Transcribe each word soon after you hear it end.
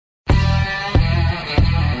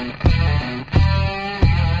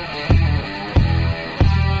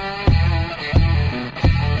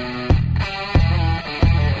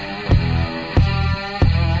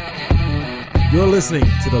listening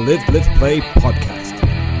to the Live, Live, Play podcast.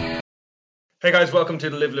 Hey guys, welcome to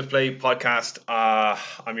the Live, Live, Play podcast.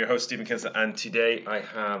 I'm your host, Stephen Kinsler, and today I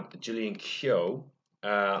have Gillan Keogh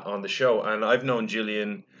on the show. And I've known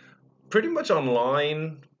Gillan pretty much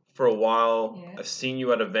online for a while. Yeah. I've seen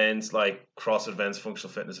you at events like CrossFit events,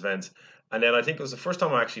 functional fitness events. And then I think it was the first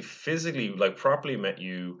time I actually physically, properly met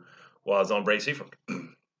you was on Brave Seafront.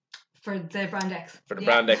 For the Brand X. For the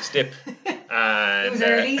Brand X dip. And, it was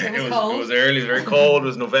early, it was cold. It was early, it was very cold, it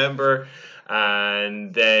was November.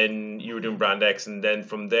 And then you were doing Brand X. And then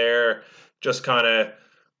from there,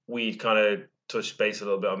 we touched base a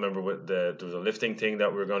little bit. I remember there was a lifting thing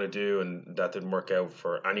that we were going to do, and that didn't work out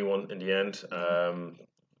for anyone in the end. We're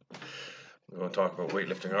going to talk about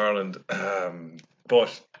Weightlifting Ireland.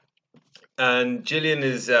 And Gillan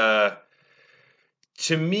is,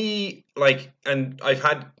 to me, and I've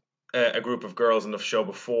had a group of girls on the show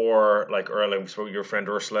before, like Earl, we spoke with your friend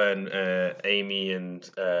Ursula and Amy and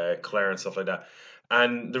Claire and stuff like that.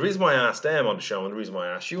 And the reason why I asked them on the show and the reason why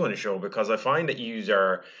I asked you on the show, because I find that you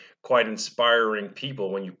are quite inspiring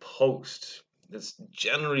people when you post. It's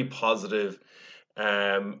generally positive,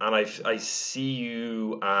 and I see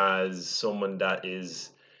you as someone that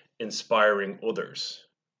is inspiring others.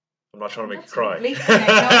 I'm not trying to make you cry.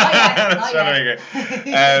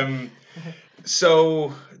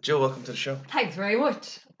 So, Jill, welcome to the show. Thanks very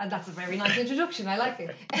much. And that's a very nice introduction. I like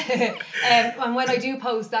it. And when I do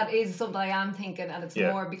post, that is something I am thinking, and it's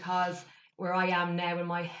more because where I am now in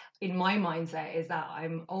my mindset is that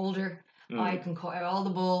I'm older. I can cut out all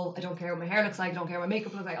the bull. I don't care what my hair looks like. I don't care what my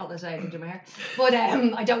makeup looks like. All this I can do my hair, but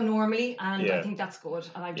I don't normally, and I think that's good.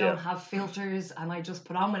 And I don't have filters, and I just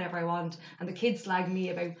put on whatever I want. And the kids slag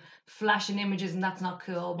me about flashing images, and that's not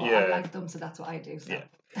cool. But I like them, so that's what I do. So. Yeah.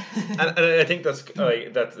 and I think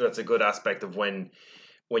that's a good aspect of when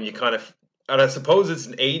you kind of, and I suppose it's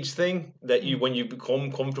an age thing that when you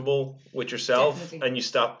become comfortable with yourself. Definitely. And you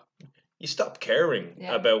stop caring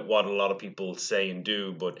about what a lot of people say and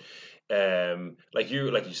do. But like you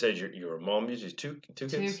said, you're a mom. You have two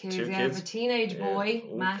kids. I have a teenage boy,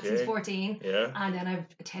 Max, who's 14, and then I have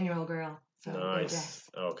a 10-year-old girl. So nice.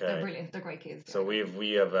 Okay. They're brilliant. They're great kids. So we've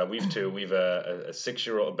two. We've a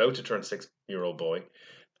 6-year-old, about to turn 6-year-old boy.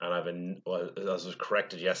 And as I was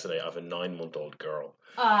corrected yesterday, I have a 9-month-old girl.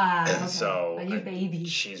 Okay. So you baby.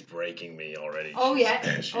 She's breaking me already. Oh,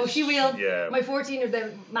 she will. Yeah. My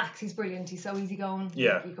 14-year-old Max, he's brilliant. He's so easygoing.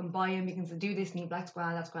 Yeah. You can buy him. You can do this, and that's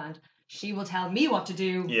grand. She will tell me what to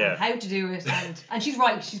do and how to do it, and she's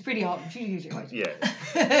right. She's pretty awesome. She's usually right. Yeah.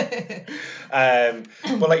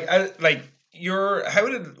 But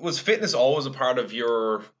was fitness always a part of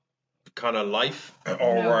your kind of life,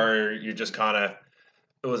 or were you just kind of?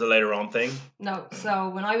 It was a later on thing? No. So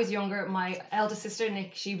when I was younger, my eldest sister,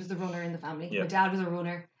 Nick, she was the runner in the family. Yeah. My dad was a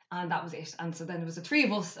runner, and that was it. And so then there was the three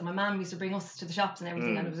of us, and my mum used to bring us to the shops and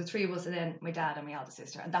everything, and there was the three of us, and then my dad and my eldest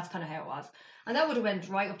sister. And that's kind of how it was. And that would have went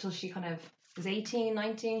right up till she kind of was 18,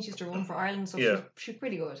 19. She used to run for Ireland, so she was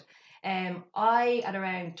pretty good. I, at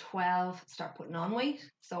around 12, started putting on weight.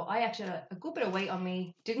 So I actually had a good bit of weight on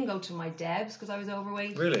me. Didn't go to my Debs because I was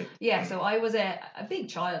overweight. Really? Yeah, so I was a big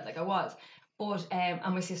child, like I was. But and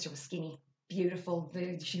my sister was skinny, beautiful.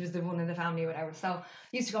 She was the one in the family or whatever. So I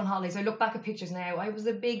used to go on holidays. I look back at pictures now. I was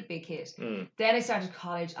a big kid. Then I started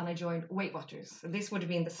college and I joined Weight Watchers. So this would have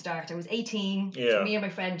been the start. I was 18. Yeah. So me and my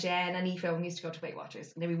friend Jen and Aoife, we used to go to Weight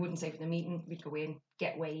Watchers. And then we wouldn't stay for the meeting. We'd go in,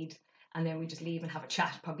 get weighed, and then we'd just leave and have a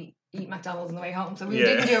chat. Probably eat McDonald's on the way home. So we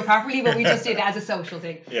didn't do it properly, but we just did it as a social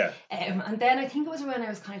thing. Yeah. And then I think it was when I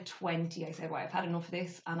was kind of 20. I said, well, I've had enough of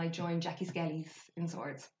this, and I joined Jackie Skelly's in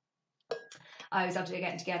Swords. I was after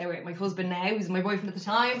getting together with my husband now, who's my boyfriend at the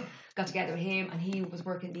time, got together with him, and he was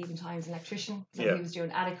working the even times electrician, so he was doing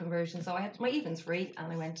attic conversion, so I had my evenings free, and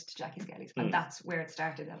I went to Jackie Skelly's, and that's where it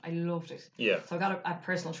started, and I loved it. Yeah. So I got a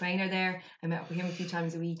personal trainer there, I met up with him a few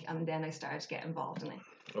times a week, and then I started to get involved in it.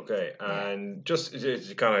 Okay, and just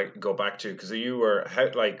to kind of go back to, because you were,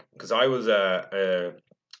 because I was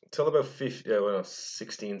till about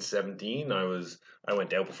 16, 17, I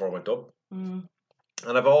went out before I went up.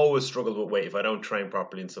 And I've always struggled with weight if I don't train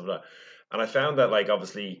properly and stuff like that. And I found that,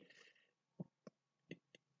 obviously,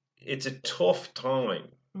 it's a tough time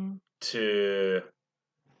to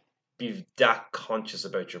be that conscious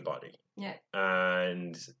about your body. Yeah.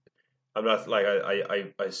 And I'm not,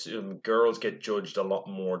 I assume girls get judged a lot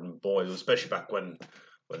more than boys, especially back when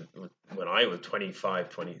I was 25,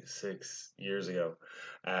 26 years ago,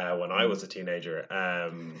 when I was a teenager.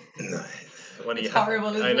 It's horrible,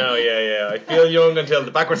 isn't it? I know, yeah. I feel young until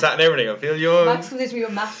the backwards hat and everything. I feel young. Max comes into me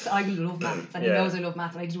with maths. I love maths, and he knows I love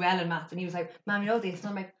maths, and I did well in maths. And he was like, "Mum, you know this?" And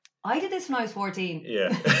I'm like, "I did this when I was 14."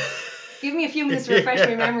 Yeah. Give me a few minutes to refresh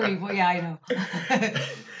my memory, but yeah,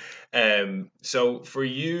 I know. So for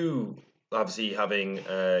you, obviously having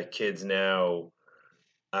kids now,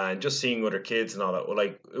 and just seeing other kids and all that, well,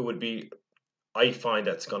 like it would be. I find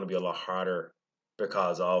that's going to be a lot harder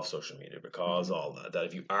because of social media, because all that. That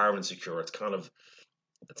if you are insecure, it's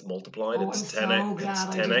multiplied. Oh, It's I'm 10 so it's glad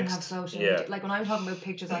I 10 didn't have x. social Yeah. media. Like when I'm talking about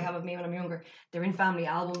pictures I have of me when I'm younger, they're in family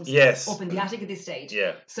albums Yes. up in the attic at this stage.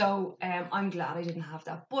 Yeah. So I'm glad I didn't have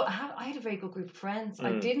that. But I had a very good group of friends.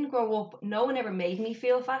 I didn't grow up. No one ever made me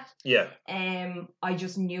feel fat. Yeah. I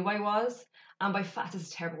just knew I was. And by fat is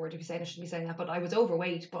a terrible word if you say it, I shouldn't be saying that, but I was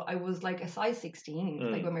overweight, but I was like a size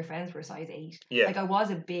 16, like when my friends were a size 8. Yeah. Like I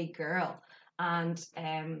was a big girl. And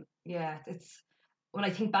yeah, it's when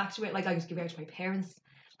I think back to it, like I just give it out to my parents.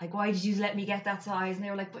 Like, why did you let me get that size? And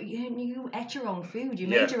they were like, but you ate your own food. You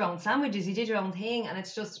made your own sandwiches. You did your own thing. And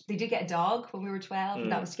it's just, they did get a dog when we were 12,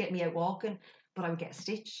 and that was to get me out walking. But I would get a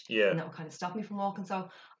stitch, and that would kind of stop me from walking. So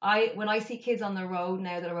when I see kids on the road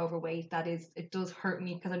now that are overweight, it does hurt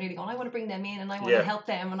me because I'm nearly going, I want to bring them in and I want to help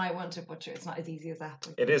them and I want to butcher. It's not as easy as that.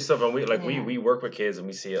 It is stuff, and we work with kids and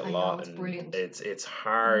we see it a lot. It's and brilliant. It's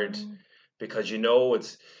hard because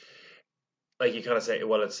it's like you kind of say,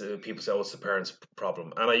 well, it's people say, oh, it's the parents'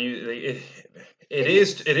 problem, and it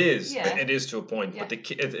is to a point, but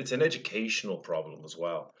it's an educational problem as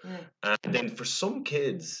well. And then for some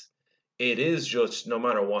kids, it is just no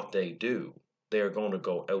matter what they do, they are going to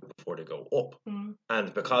go out before they go up,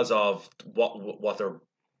 and because of what their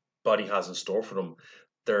body has in store for them,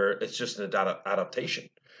 it's just an adaptation.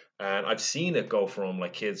 And I've seen it go from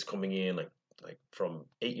like kids coming in like from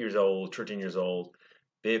 8 years old, 13 years old,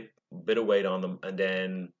 bit of weight on them, and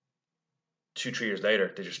then 2-3 years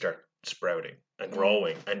later they just start sprouting and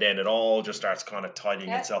growing, and then it all just starts kind of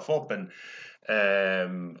tidying itself up. And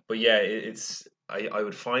but yeah, I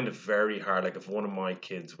would find it very hard. Like if one of my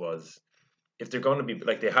kids if they're going to be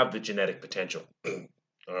like, they have the genetic potential.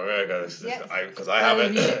 Because I have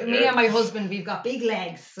it. Me and my husband, we've got big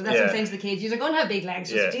legs, so that's what I'm saying to the kids. You're going to have big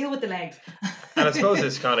legs. Just deal with the legs. And I suppose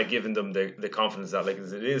it's kind of giving them the confidence that like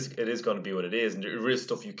it is going to be what it is, and there is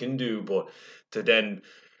stuff you can do. But to then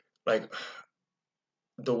like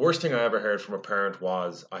the worst thing I ever heard from a parent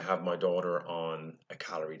was, I have my daughter on a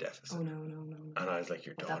calorie deficit. Oh no. And I was like,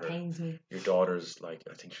 that pains me. Your daughter's like,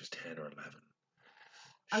 I think she's 10 or 11.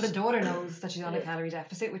 And the daughter knows that she's on a calorie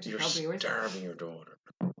deficit, which is probably worse. You're starving your daughter.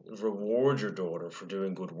 Reward your daughter for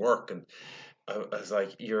doing good work. And I was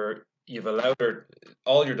like, you've allowed her.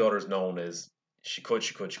 All your daughter's known is she could.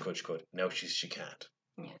 Now she can't.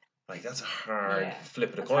 Yeah. Like that's a hard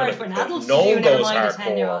flip of the coin. Hard for an adult to do, never mind a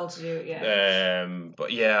 10-year-old to do. Yeah.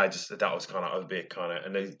 But yeah, that was kind of a bit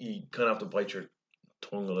and you kind of have to bite your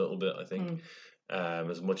tongue a little bit. I think,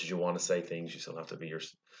 as much as you want to say things, you still have to be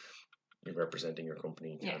you're representing your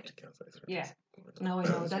company. No, I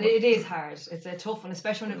know that it is hard. It's a tough one,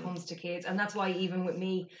 especially when it comes to kids. And that's why even with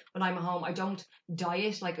me, when I'm at home, I don't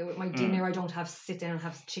diet. Like with my dinner, I don't sit down and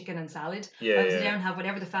have chicken and salad. I would sit down and have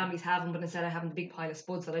whatever the family's having, but instead of having the big pile of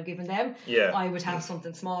spuds that I've given them, I would have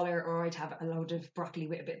something smaller, or I'd have a load of broccoli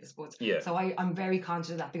with a bit of the spuds. So I'm very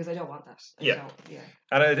conscious of that because I don't want that.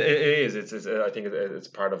 And it is. I think it's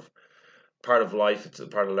part of life. It's a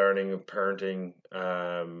part of learning, of parenting.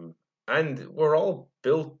 And we're all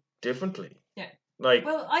built differently. Yeah.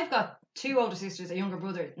 Well, I've got 2 older sisters, a younger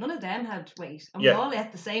brother. None of them had weight, and we all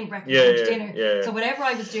ate the same breakfast, lunch, dinner. So whatever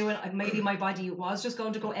I was doing, maybe my body was just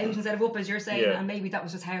going to go out instead of up, as you're saying, and maybe that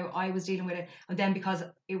was just how I was dealing with it. And then because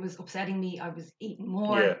it was upsetting me, I was eating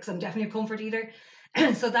more because I'm definitely a comfort eater.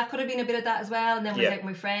 So that could have been a bit of that as well. And then when I was out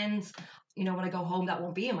with my friends, when I go home, that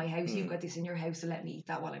won't be in my house. You've got this in your house, so let me eat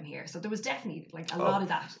that while I'm here. So there was definitely like a lot of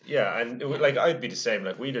that. Yeah, and I'd be the same.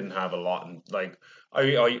 Like we didn't have a lot, and like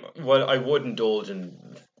I would indulge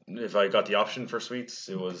in, if I got the option for sweets,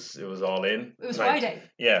 it was all in. It was Friday.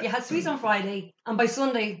 Yeah, you had sweets on Friday, and by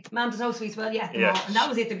Sunday, man, there's no sweets. Well, and that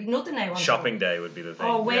was it. There'd be nothing now. Shopping day would be the thing.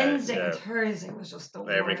 Oh, Wednesday and Thursday was just the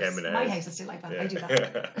worst. Everybody came in the house. My house is still like that. I do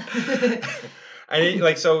that.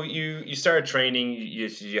 And so you started training.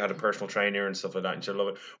 You had a personal trainer and stuff like that, and you love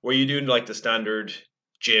it. Were you doing like the standard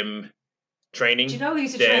gym training? Do you know who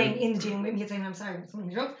used to train in the gym with me? I'm sorry,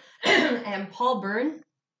 something drunk. Paul Byrne,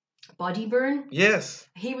 Body Burn. Yes.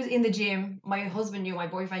 He was in the gym. My husband knew. My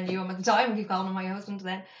boyfriend knew him at the time. We called him my husband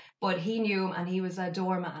then. But he knew him, and he was a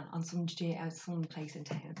doorman on some place in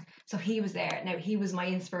town. So he was there. Now, he was my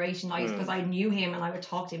inspiration because I knew him and I would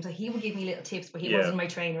talk to him. So he would give me little tips, but he wasn't my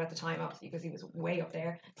trainer at the time, obviously, because he was way up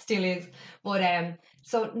there. Still is. But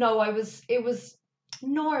so no, it was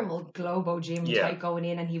normal Globo gym type going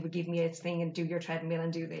in, and he would give me his thing and do your treadmill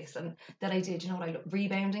and do this. And then I did,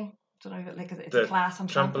 rebounding. don't know, like it's The a class on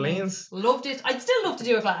trampolines? Loved it. I'd still love to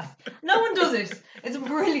do a class. No one does it. It's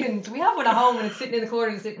brilliant. We have one at home and it's sitting in the corner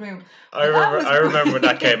of the sitting room. I remember when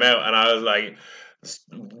that came out, and I was like, "It's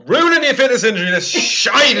ruining your fitness injury. This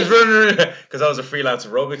shite is ruining," because I was a freelance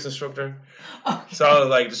aerobics instructor. Okay. So I was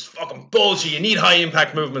like, "Just fucking bullshit. You need high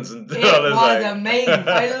impact movements." And It was amazing.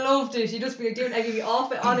 I loved it. You just be doing, I could be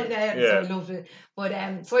off it on it now, so I loved it. But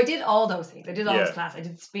so I did all those things. I did all those classes. I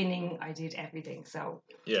did spinning. I did everything. So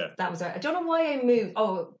that was it. I don't know why I moved.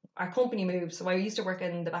 Oh, our company moved. So I used to work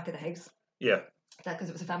in the back of the house. Yeah. That because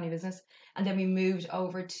it was a family business, and then we moved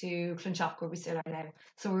over to Clonshock, where we still are now.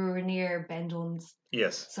 So we were near Ben Dunn's.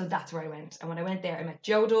 Yes. So that's where I went, and when I went there, I met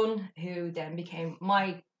Joe Dunn, who then became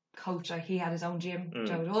my coach. He had his own gym,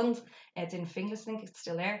 Joe Dunn's. It's in Finglas, I think it's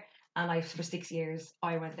still there. And for 6 years,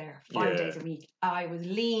 I went there 5 days a week. I was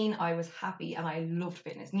lean, I was happy, and I loved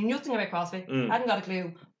fitness. Knew nothing about CrossFit, hadn't got a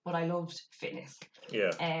clue, but I loved fitness.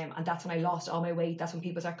 Yeah. And that's when I lost all my weight. That's when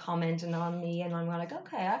people start commenting on me, and I'm like,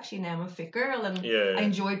 okay, actually now I'm a fit girl, and I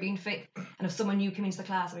enjoyed being fit. And if someone new came into the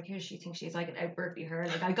class, I'm like, here she thinks she's like an out Berkeley her.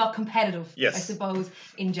 Like I got competitive, I suppose,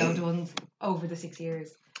 in Joe Dunn's over the 6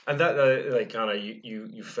 years. And that like kind of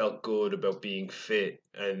you felt good about being fit,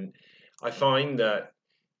 and I find that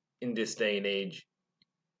in this day and age,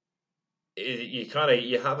 you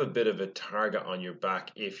have a bit of a target on your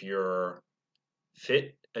back if you're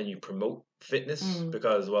fit and you promote fitness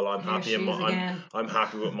because I'm happy I'm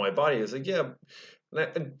happy with my body. It's like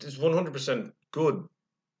it's 100% good,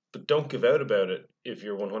 but don't give out about it if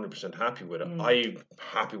you're 100% happy with it. I'm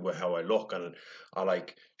happy with how I look, and I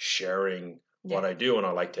like sharing what I do, and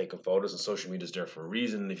I like taking photos, and social media is there for a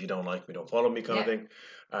reason. If you don't like me, don't follow me, kind of thing.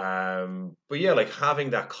 But like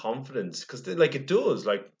having that confidence, because like it does,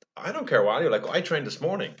 like I don't care what like I trained this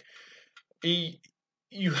morning.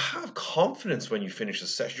 You have confidence when you finish a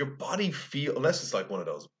session. Your body unless it's like one of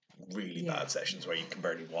those really bad sessions where you can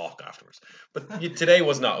barely walk afterwards. But today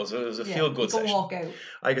was not. It was a feel good session. Walk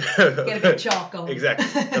out. Get a bit of chalk going.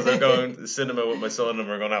 Exactly, because I'm going to the cinema with my son, and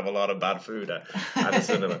we're going to have a lot of bad food at the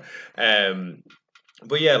cinema.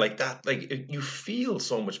 But like that, like you feel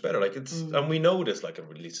so much better. Like it's, and we know this. Like it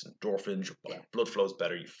releases endorphins, your blood flows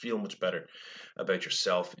better. You feel much better about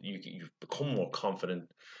yourself. You become more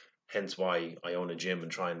confident. Hence why I own a gym and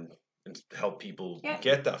try and help people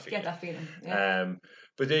get that feeling. Yeah.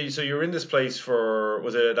 But so you're in this place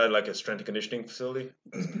was it like a strength and conditioning facility?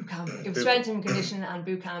 It was boot camp. It was strength and conditioning and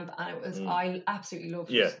boot camp, and it was I absolutely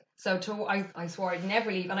loved it. So I swore I'd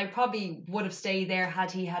never leave, and I probably would have stayed there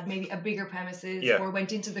had he had maybe a bigger premises or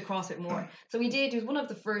went into the CrossFit more. So he did. He was one of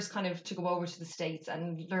the first kind of to go over to the States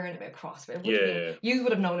and learn about CrossFit. You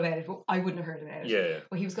would have known about it, but I wouldn't have heard about it. Yeah.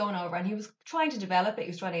 But he was going over, and he was trying to develop it.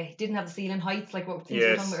 He didn't have the ceiling heights like what things we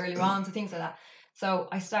were talking about earlier on, so things like that. So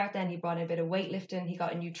I start then, he brought in a bit of weightlifting, he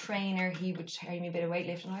got a new trainer, he would train me a bit of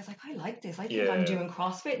weightlifting, and I was like, I like this, I think I'm doing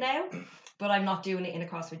CrossFit now, but I'm not doing it in a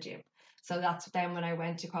CrossFit gym. So that's then when I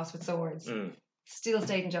went to CrossFit Swords, still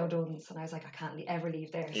stayed in Joe Dunn's, and I was like, I can't ever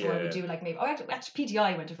leave there. So I would do like maybe, actually PTI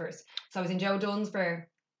I went to first. So I was in Joe Dunn's for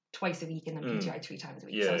twice a week, and then PTI 3 times a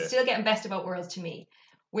week. So I was still getting best of both worlds to me.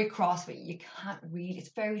 With CrossFit, you can't really,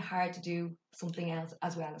 it's very hard to do something else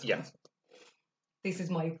as well as CrossFit. This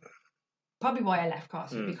is probably why I left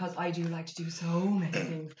CrossFit, because I do like to do so many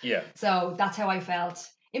things. So that's how I felt.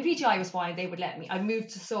 In PTI was fine, they would let me. I moved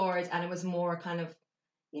to Swords, and it was more kind of,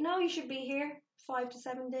 you should be here 5 to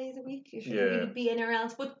 7 days a week. You shouldn't really be anywhere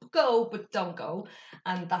else, but don't go.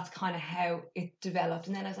 And that's kind of how it developed.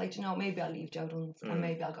 And then I was like, maybe I'll leave Joe Dunn's and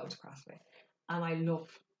maybe I'll go to CrossFit. And I love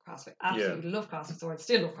CrossFit. Absolutely love CrossFit Swords.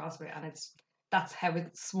 Still love CrossFit, and that's how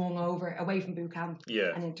it swung over away from boot camp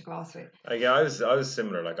and into CrossFit. I was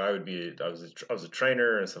similar. Like I was a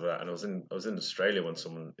trainer and stuff like that, and I was in Australia when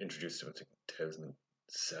someone introduced me in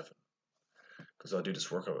 2007. Because I'll do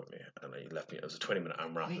this workout with me, and he left me. It was a 20-minute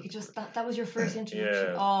AMRAP. You could just that was your first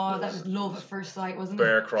introduction. That was love at first sight, wasn't it?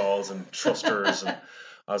 Bear crawls and thrusters, and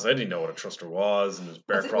I didn't know what a thruster was, and it was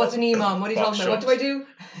bear crawls. What's an EMOM? What are you talking about? What do I do?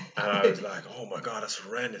 And I was like, oh my god, that's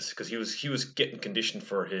horrendous, because he was getting conditioned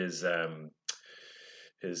for his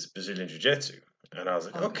Brazilian Jiu-Jitsu. And I was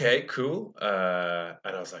like, okay, cool. And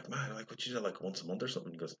I was like, man, what you do like once a month or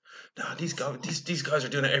something? He goes, nah, these guys are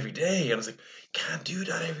doing it every day. And I was like, you can't do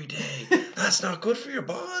that every day. That's not good for your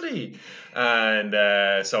body. And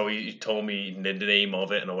so he told me the name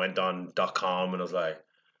of it, and I went on .com, and I was like,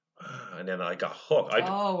 and then I got hooked.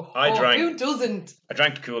 I drank. Who doesn't? I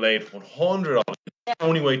drank the Kool-Aid, 100 of it. The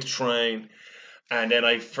only way to train. And then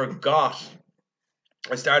I forgot.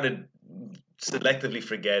 I started selectively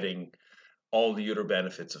forgetting all the other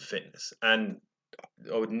benefits of fitness. And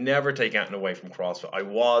never take anything away from CrossFit.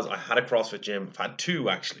 I had a CrossFit gym. I've had two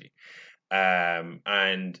actually.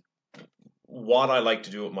 And what I like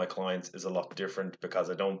to do with my clients is a lot different because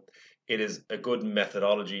it is a good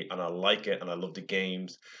methodology and I like it and I love the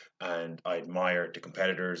games and I admire the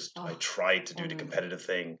competitors. I tried to do the competitive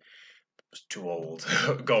thing. I was too old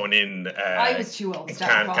going in. I was too old.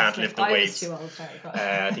 Can't lift the weights. I was too old.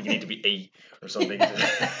 I think you need to be 8 or something to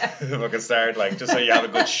fucking start, like, just so you have a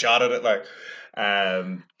good shot at it, like.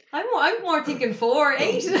 I'm more thinking 4,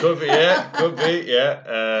 8. Could be,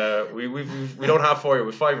 yeah. We don't have 4 year,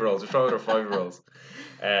 with 5-year-olds. We're trying with our 5-year-olds.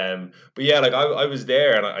 But yeah, like I was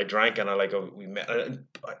there and I drank and we met.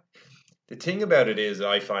 The thing about it is,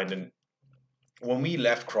 I find, and when we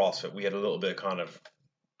left CrossFit, we had a little bit of kind of,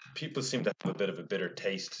 people seem to have a bit of a bitter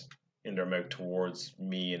taste in their mouth towards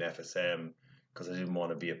me and FSM because I didn't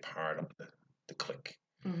want to be a part of the clique.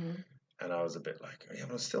 Mm-hmm. And I was a bit like, yeah,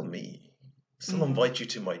 but it's still me. I still invite you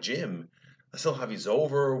to my gym. I still have you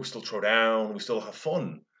over. We still throw down. We still have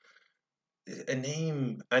fun. A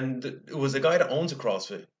name, and it was a guy that owns a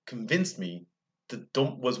CrossFit convinced me that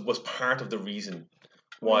dump was part of the reason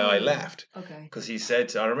why I left. Okay. Because he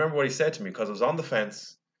said, I remember what he said to me, because I was on the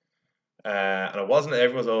fence, and it wasn't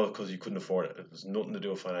everyone's because you couldn't afford it. It was nothing to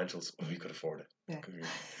do with financials. We could afford it. Yeah.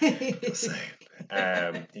 Just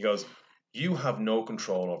saying. He goes, you have no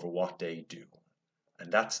control over what they do.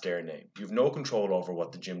 And that's their name. You've no control over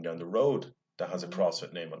what the gym down the road that has a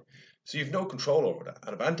CrossFit name on it. So you've no control over that.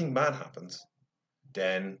 And if anything bad happens,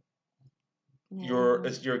 then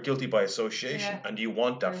you're guilty by association. And you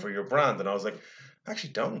want that for your brand. And I was like,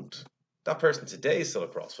 actually don't. That person today is still a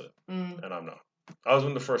CrossFit. And I'm not. I was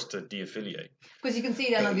one of the first to de-affiliate. Because you can see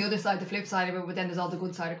then on the other side, the flip side of it, but then there's all the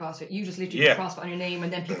good side of CrossFit. You just literally put CrossFit on your name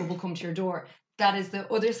and then people will come to your door. That is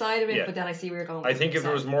the other side of it, but then I see where you're going. I think if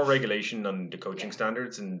there was more regulation on the coaching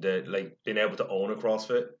standards and like being able to own a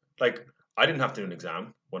CrossFit, like I didn't have to do an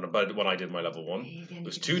exam when I did my level 1. It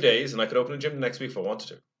was 2 days and I could open a gym the next week if I wanted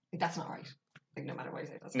to. That's not right. Like no matter what you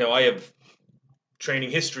say, that's I have training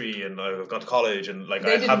history and I've gone to college and like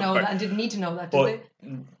they didn't know that and didn't need to know that, did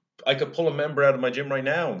they? I could pull a member out of my gym right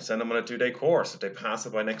now and send them on a 2-day course. If they pass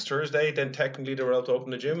it by next Thursday, then technically they're allowed to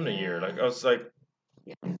open the gym in a year. Like I was like,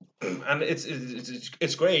 and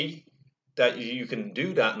it's great that you can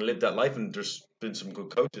do that and live that life. And there's been some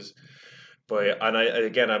good coaches, but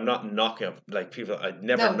I'm not knocking like people. I'd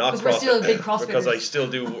never knock CrossFit, still big CrossFitters. Because I still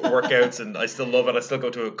do workouts and I still love it. I still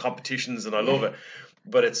go to competitions and I love it.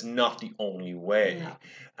 But it's not the only way. Yeah.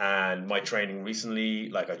 And my training recently,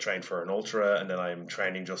 like I trained for an ultra and then I'm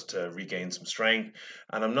training just to regain some strength.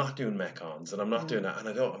 And I'm not doing Metcons and I'm not doing that. And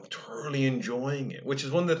I'm thoroughly enjoying it, which is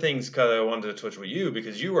one of the things I wanted to touch with you,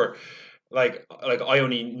 because you were like I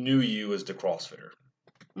only knew you as the CrossFitter.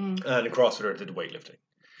 And the CrossFitter did weightlifting.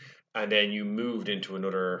 And then you moved into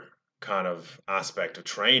another kind of aspect of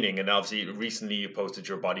training, and obviously recently you posted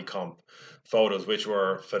your body comp photos, which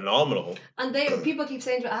were phenomenal. And people keep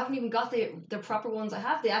saying to me, I haven't even got the proper ones. I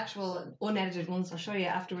have the actual unedited ones. I'll show you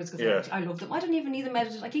afterwards because I love them. I don't even need them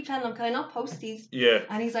edited. I keep telling him, can I not post these? Yeah.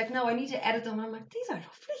 And he's like, no, I need to edit them. And I'm like, these are lovely.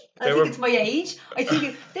 I think it's my age. I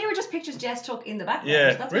think they were just pictures Jess took in the background.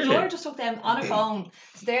 Yeah, That's really? what Laura just took them on her phone.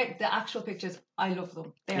 So they're the actual pictures. I love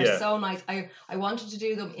them. They're so nice. I wanted to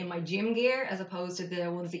do them in my gym gear as opposed to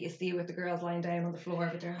the ones that you see with the girls lying down on the floor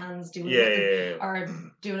with their hands doing or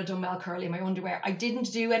doing a dumbbell curl in my underwear. I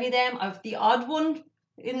didn't do any of them. I've the odd one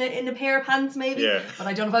in a pair of pants maybe, but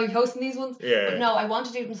I don't know if I'll be posting these ones. But no, I want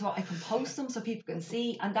to do them so I can post them so people can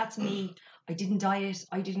see, and that's me. I didn't diet.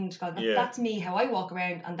 I didn't. That's me. How I walk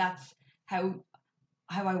around, and that's how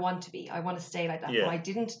I want to be. I want to stay like that. But I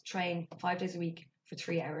didn't train 5 days a week for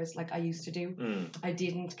 3 hours like I used to do. I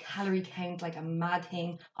didn't calorie count like a mad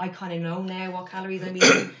thing. I kind of know now what calories I'm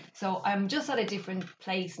eating. So I'm just at a different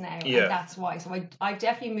place now, and that's why. So I've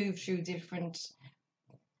definitely moved through different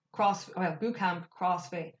boot camp,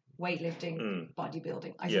 CrossFit, weightlifting,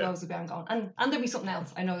 bodybuilding. I suppose is where I'm going. And there'll be something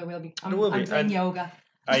else. I know there will be. I'm doing yoga.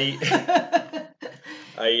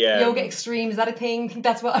 Yoga extreme, is that a thing?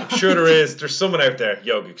 That's what I'm sure there is. There's someone out there,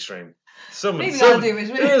 yoga extreme. Maybe I'll do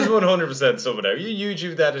it. There is 100% someone out. You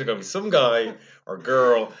YouTube that, there's going to be some guy or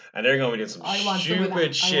girl, and they're going to be doing some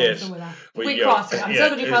stupid shit. With CrossFit. I'm still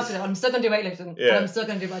going to do CrossFit. I'm still going to do weightlifting. But I'm still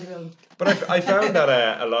going to do bodybuilding. But I found that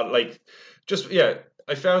a lot,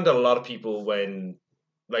 I found that a lot of people when,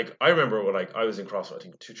 like, I remember when, like, I was in CrossFit, I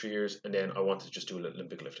think 2-3 years, and then I wanted to just do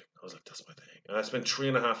Olympic lifting. I was like, that's my thing. And I spent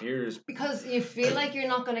 3.5 years. Because you feel like you're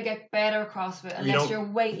not going to get better at CrossFit unless your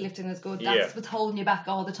weightlifting is good. That's what's holding you back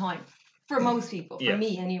all the time. For most people, for Yeah.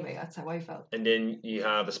 me anyway, that's how I felt. And then you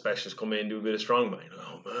have a specialist come in and do a bit of strongman.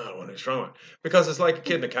 Oh man, I want to do strongman. Because it's like a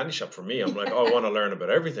kid in a candy shop for me. I'm like, oh, I want to learn about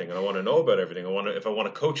everything and I want to know about everything. If I want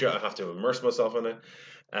to coach it, I have to immerse myself in it.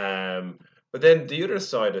 But then the other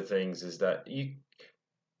side of things is that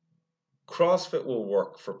CrossFit will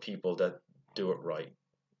work for people that do it right.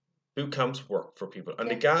 Boot camps work for people. And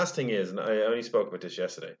the gas thing is, and I only spoke about this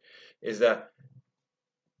yesterday, is that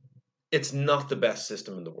it's not the best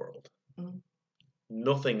system in the world.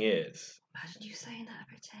 Nothing is. Imagine you saying that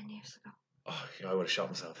about 10 years ago. Oh, I would have shot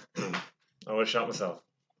myself. I would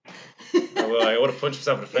have punched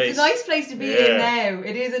myself in the face. It's a nice place to be in now.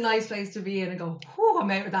 It is a nice place to be in and go, whew,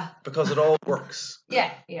 I'm out of that. Because it all works.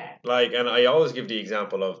 Yeah. Like, and I always give the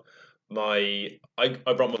example of I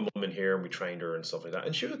brought my mum in here and we trained her and stuff like that.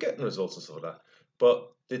 And she was getting results and stuff like that.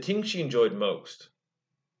 But the thing she enjoyed most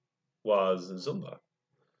was Zumba.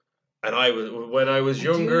 And when I was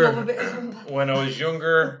younger,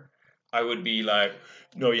 I would be like,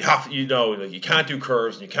 no, you can't do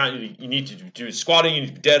curves, and you need to do squatting, you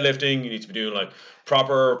need to be deadlifting, you need to be doing like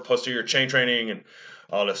proper posterior chain training and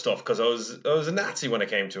all this stuff. Because I was a Nazi when it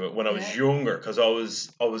came to it when I was younger. Because I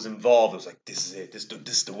was involved. I was like, this is it. This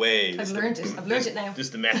is the way. I've learned it now. This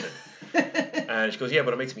is the method. And she goes, yeah,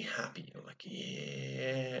 but it makes me happy. I'm like,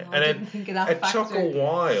 yeah. Oh, and then it took a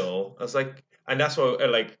while. I was like. And that's why,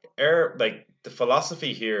 the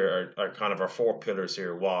philosophy here are kind of our 4 pillars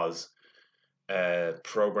here was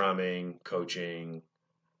programming, coaching,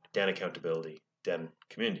 then accountability, then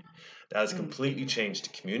community. That has completely changed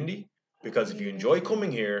to community because if you enjoy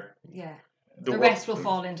coming here, the rest will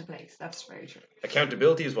fall into place. That's very true.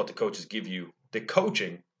 Accountability is what the coaches give you, the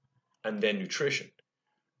coaching, and then nutrition.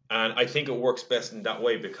 And I think it works best in that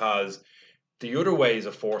way because the other ways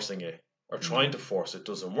of forcing it or trying to force it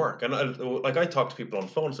doesn't work. And I talk to people on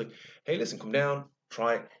the phone. It's like, hey, listen, come down,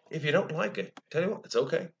 try it. If you don't like it, tell you what, it's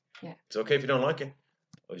okay. Yeah. It's okay if you don't like it.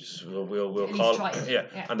 We'll call it. Yeah.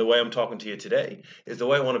 And the way I'm talking to you today is the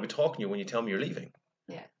way I want to be talking to you when you tell me you're leaving.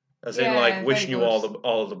 Yeah. As in, like, wishing you all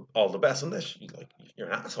the best, unless you're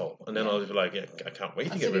an asshole. And then I'll be like, I can't wait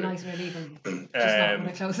to get rid of it. It's nice when you're leaving. Just not when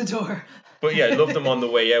I close the door. But yeah, love them on the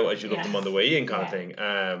way out as you love them on the way in, kind of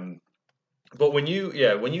thing. But when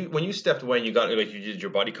you stepped away and you did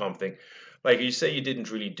your body comp thing, like you say, you didn't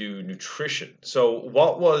really do nutrition. So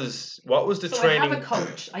what was the training? I have a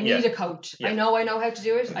coach. I need a coach. Yeah. I know how to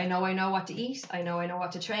do it. I know what to eat. I know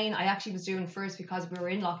what to train. I actually was doing first because we were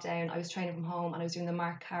in lockdown. I was training from home and I was doing the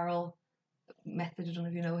Mark Carroll method. I don't know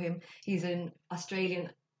if you know him. He's an Australian.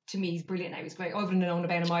 To me, he's brilliant now. He's great. I've known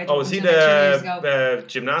about him. Is he the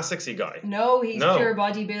gymnasticsy guy? No, he's pure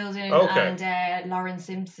bodybuilding. Okay. And Lauren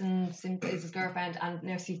Simpson is his girlfriend. And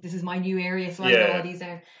now, see, this is my new area, so I know all these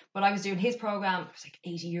there. But I was doing his program. It was like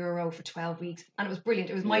 €80 for 12 weeks, and it was brilliant.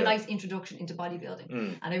 It was my nice introduction into bodybuilding,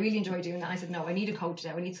 and I really enjoyed doing that. And I said, no, I need a coach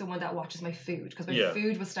now. I need someone that watches my food because my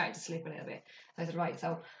food was starting to slip a little bit. So I said, right,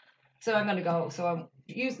 so I'm going to go. So I'm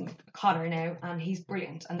using Connor now, and he's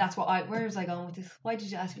brilliant. And that's where was I going with this? Why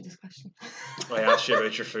did you ask me this question? I asked you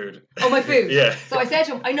about your food. Oh, my food? Yeah. So I said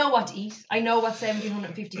to him, I know what to eat. I know what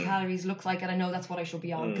 1,750 calories looks like, and I know that's what I should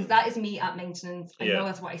be on. Because that is me at maintenance. I know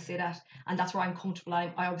that's what I sit at, and that's where I'm comfortable.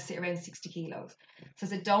 I always sit around 60 kilos. So I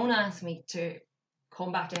said, don't ask me to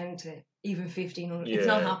come back down to even 1,500. It's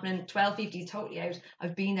not happening. 1,250 is totally out.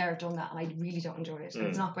 I've been there, I've done that, and I really don't enjoy it. And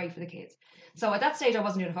it's not great for the kids. So at that stage, I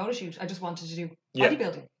wasn't doing a photo shoot. I just wanted to do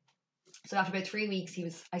bodybuilding. So after about 3 weeks,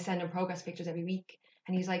 I send him progress pictures every week,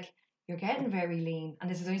 and he's like, "You're getting very lean,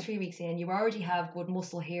 and this is only 3 weeks in. You already have good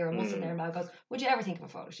muscle here and muscle there." And I goes, "Would you ever think of a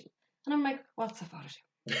photo shoot?" And I'm like, "What's a photo shoot?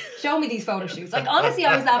 Show me these photo shoots." Like, honestly,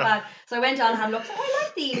 I was that bad. So I went on and had a look. So I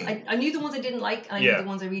like these. I knew the ones I didn't like, and I knew the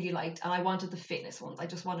ones I really liked, and I wanted the fitness ones. I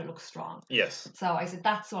just want to look strong. Yes. So I said,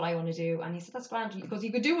 that's what I want to do. And he said, that's grand. Because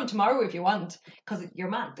you could do one tomorrow if you want. Because your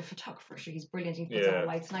man, the photographer, he's brilliant. He puts on the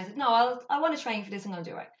lights. And I said, no, I want to train for this. I'm going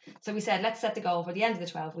to do it. So we said, let's set the goal for the end of the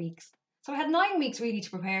 12 weeks. So I had 9 weeks really to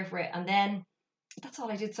prepare for it. And then that's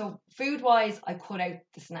all I did. So food-wise, I cut out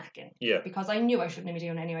the snacking. Yeah. Because I knew I shouldn't be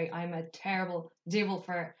doing it anyway. I'm a terrible devil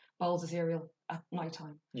for bowls of cereal at night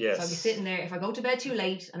time. Yes. So I'll be sitting there. If I go to bed too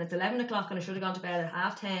late and it's 11 o'clock and I should have gone to bed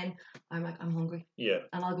at 10:30, I'm like, I'm hungry. Yeah.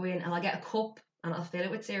 And I'll go in and I'll get a cup and I'll fill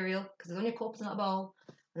it with cereal because it's only a cup, it's not a bowl.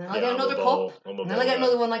 And then I'll get another cup. And then I'll get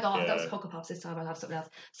another one like, that was Cocoa Pops this time. I'll have something else.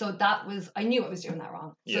 So I knew I was doing that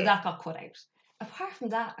wrong. So that got cut out. Apart from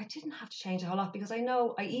that, I didn't have to change a whole lot because I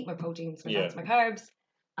know I eat my proteins, my fats, my carbs,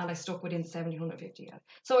 and I stuck within 1,750.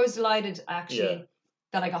 So I was delighted actually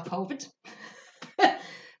that I got COVID.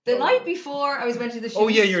 The night before I was went to the shoot. Oh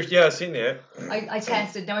yeah, I've seen it. I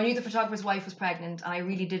tested. Now I knew the photographer's wife was pregnant, and I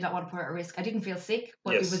really did not want to put her at risk. I didn't feel sick,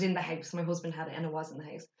 but it was in the house. My husband had it, and it was in the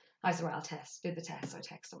house. I said, "Well, I'll test." Did the test. I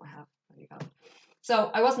texted him. I have. There you go.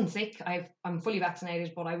 So I wasn't sick. I'm fully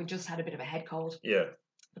vaccinated, but I just had a bit of a head cold. Yeah.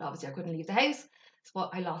 But obviously I couldn't leave the house. So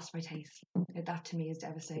I lost my taste. That to me is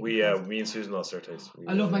devastating. Me and Susan lost our taste.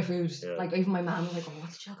 I love my food. Yeah. Like even my mum was like, "Oh,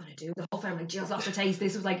 what's Jill gonna do?" The whole family like, "Jill's lost her taste."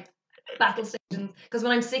 This was like battle stations. Because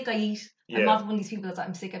when I'm sick, I eat. Yeah. I'm not one of these people that's like,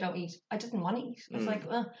 I'm sick, I don't eat. I didn't want to eat. I was like,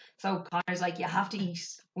 ugh. So Connor's like, you have to eat,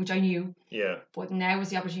 which I knew. Yeah. But now is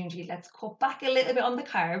the opportunity. Let's cut back a little bit on the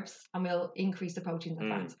carbs and we'll increase the proteins and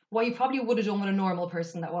fats. What you probably would have done with a normal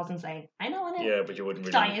person that wasn't saying, I know, I know. Yeah, but you wouldn't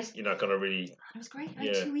really. Diet. You're not going to really. It was great. I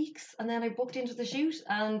had 2 weeks and then I booked into the shoot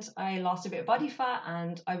and I lost a bit of body fat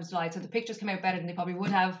and I was delighted. So the pictures came out better than they probably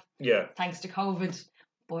would have. Yeah. Thanks to COVID.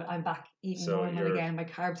 But I'm back eating normal again. My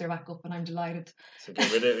carbs are back up, and I'm delighted. So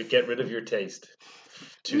get rid of your taste.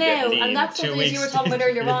 No, and that's something as you were talking about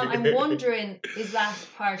earlier on. I'm wondering, is that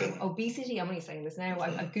part of obesity? I'm only saying this now.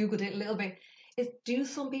 I've googled it a little bit. Do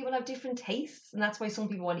some people have different tastes, and that's why some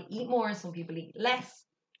people want to eat more and some people eat less?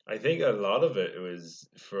 I think a lot of it was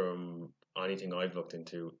from anything I've looked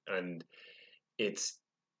into, and it's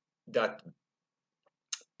that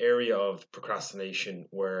area of procrastination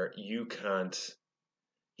where you can't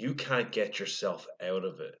get yourself out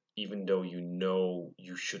of it, even though you know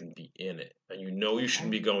you shouldn't be in it, and you know you shouldn't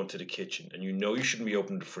be going to the kitchen, and you know you shouldn't be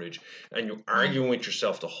opening the fridge, and you're arguing with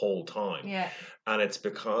yourself the whole time. Yeah. And it's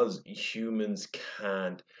because humans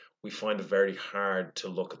can't. We find it very hard to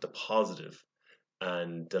look at the positive,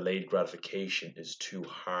 and delayed gratification is too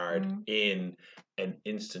hard in an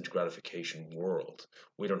instant gratification world.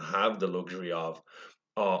 We don't have the luxury of,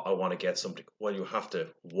 oh, I want to get something. Well, you have to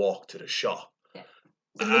walk to the shop.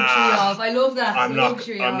 The luxury of. I love that. I'm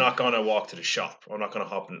not gonna walk to the shop. I'm not gonna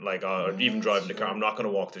hop in, or even drive in the car. I'm not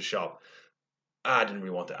gonna walk to the shop. I didn't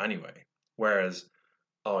really want it anyway. Whereas,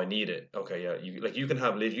 I need it. Okay, yeah. You can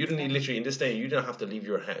have live. You don't need literally in this day. You don't have to leave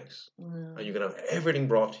your house, and you can have everything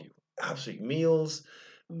brought to you. Absolute meals,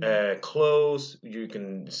 clothes. You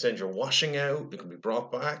can send your washing out. It can be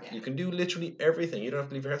brought back. Yeah. You can do literally everything. You don't have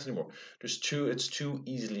to leave your house anymore. It's too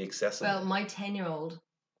easily accessible. Well, my 10-year-old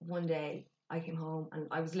one day. I came home and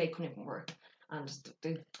I was late coming from work and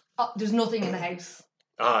there's nothing in the house.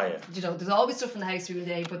 Yeah. There's always stuff in the house through the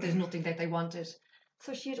day, but there's nothing that they wanted.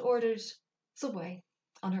 So she had ordered Subway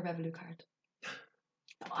on her Revolut card.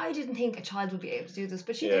 I didn't think a child would be able to do this,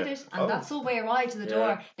 but she did it. And that Subway arrived to the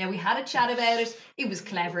door. Now, we had a chat about it. It was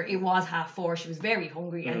clever. It was 4:30. She was very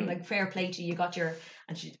hungry. And fair play to you. You got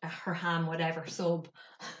her ham, whatever, sub.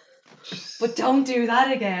 But don't do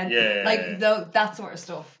that again. That sort of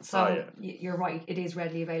stuff. So you're right. It is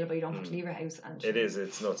readily available. You don't have to leave your house. And it is.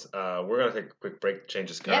 It's nuts. We're gonna take a quick break, change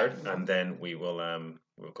this card, and then we will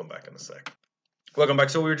we'll come back in a sec. Welcome back.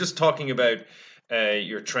 So we were just talking about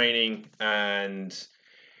your training,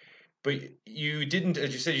 but you didn't,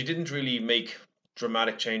 as you said, you didn't really make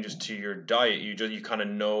dramatic changes to your diet. You kind of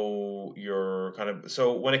know your kind of.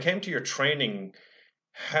 So when it came to your training.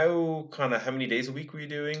 How many days a week were you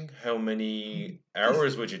doing? How many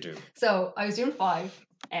hours would you do? So I was doing 5.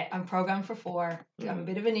 I'm programmed for 4. I have a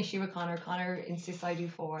bit of an issue with Connor. Connor insists I do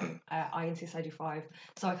 4. I insist I do 5.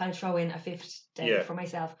 So I kind of throw in a 5th day for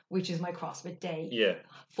myself, which is my CrossFit day. Yeah.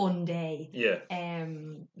 Fun day. Yeah.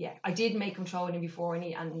 I did make him throw one in before,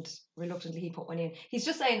 and reluctantly he put one in. He's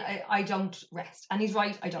just saying I don't rest, and he's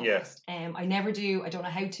right. I don't rest. I never do. I don't know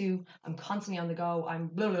how to. I'm constantly on the go. I'm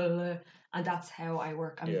blah blah blah. And that's how I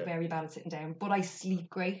work. I'm very bad at sitting down, but I sleep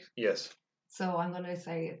great. Yes. So I'm going to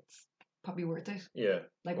say it's probably worth it. Yeah.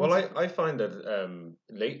 I find that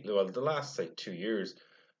the last 2 years,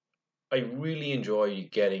 I really enjoy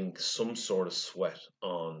getting some sort of sweat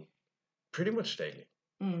on pretty much daily.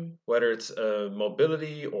 Whether it's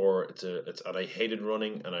mobility or and I hated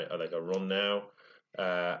running and I run now.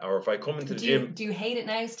 Or if I come into the gym, do you hate it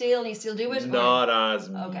now still? And you still do it? Not as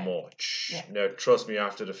much. Yeah. Now, trust me,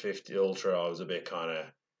 after the 50 Ultra, I was a bit kind of,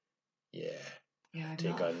 I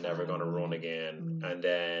think I'm never going to run again. And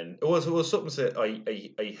then it was something that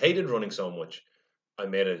I hated running so much. I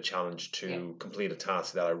made it a challenge to complete a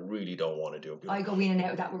task that I really don't want to do. I go in and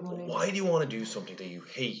out of that with running. Why do you want to do something that you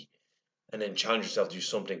hate and then challenge yourself to do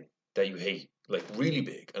something that you hate, like really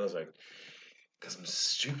big? And I was like, because I'm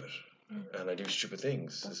stupid. And I do stupid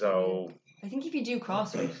things. So I think if you do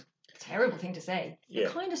CrossFit, terrible thing to say. You're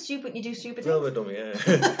kind of stupid and you do stupid things. A little bit dumb,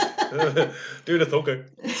 yeah. Doing a thugger.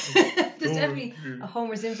 There's definitely a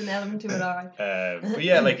Homer Simpson element to it, alright. But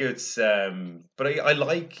yeah, it's but I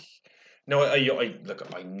like No, look.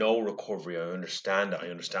 I know recovery. I understand it. I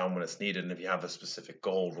understand when it's needed, and if you have a specific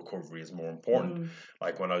goal, recovery is more important.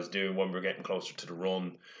 Like when we were getting closer to the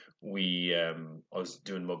run, I was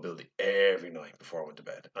doing mobility every night before I went to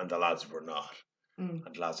bed, and the lads were not. And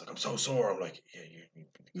the lads were like, I'm so sore. I'm like, yeah,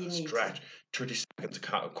 you gotta stretch. 30 seconds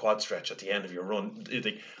of quad stretch at the end of your run.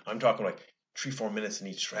 I'm talking like 3-4 minutes in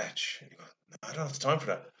each stretch. And you go, no, I don't have time for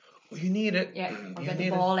that. Well, you need it. Yeah, or you get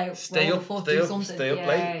need the ball out, stay roll up, the foot, stay do up, something. stay up Yeah,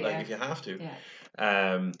 late, like yeah. if you have to.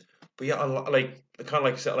 Yeah. But yeah, I like kind of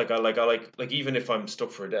like said, like I like even if I'm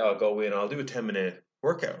stuck for a day, I'll go in. I'll do a 10-minute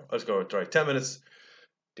workout. I'll just go right 10 minutes.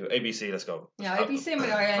 Do ABC. Let's go. Yeah, I'd be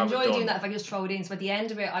similar. I enjoy doing that if I just throw it in. So at the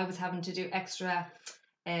end of it, I was having to do extra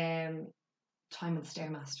time with the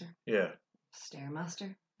Stairmaster. Yeah.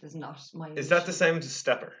 Stairmaster is not my. Is that the same as a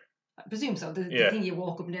stepper? I presume so. The thing you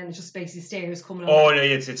walk up and down is just basically stairs coming along. Oh no,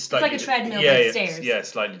 it's like a treadmill, yeah, but stairs. Yeah,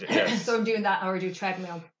 slightly. Yes. So I'm doing that, or I do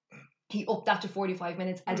treadmill. He upped that to 45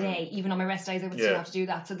 minutes a day. Even on my rest days, I would still have to do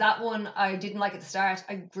that. So that one, I didn't like at the start.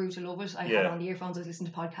 I grew to love it. I had on the earphones, I was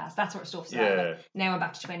listening to podcasts, that sort of stuff. So now I'm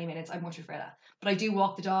back to 20 minutes. I much prefer that. But I do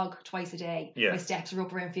walk the dog twice a day. My steps are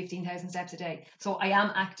up around 15,000 steps a day. So I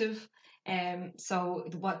am active. So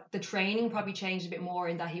what the training probably changed a bit more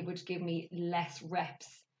in that he would give me less reps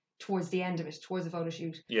towards the end of it, towards the photo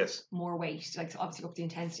shoot. Yes. More weight, like obviously up the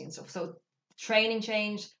intensity and stuff. So training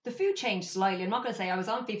changed, the food changed slightly. I'm not going to say I was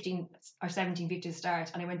on 15 or 1750 to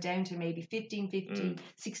start, and I went down to maybe 1550,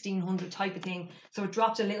 1600 type of thing. So it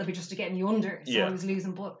dropped a little bit just to get me under. So I was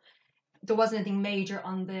losing, but there wasn't anything major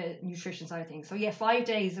on the nutrition side of things. So 5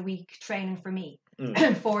 days a week training for me.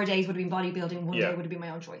 4 days would have been bodybuilding, one day would have been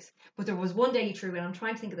my own choice. But there was one day he threw in, I'm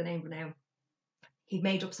trying to think of the name for now. He'd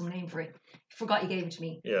made up some name for it. Forgot he gave it to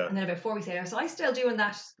me. Yeah. And then about 4 weeks later, so I still doing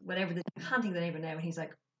that, whatever, I can't think of the name of it now. And he's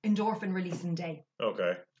like, endorphin releasing day.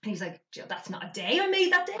 Okay. And he's like, that's not a day. I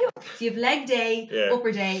made that day up. So you have leg day,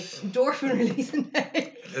 upper day, endorphin releasing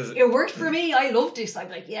day. It worked for me. I loved it. So I'm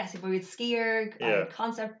like, yes, if I had skier, I had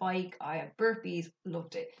concept bike, I had burpees,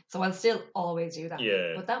 loved it. So I'll still always do that.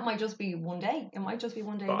 Yeah. But that might just be one day. It might just be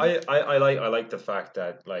one day. But I like the fact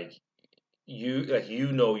that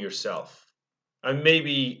you know yourself. And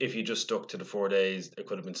maybe if you just stuck to the 4 days, it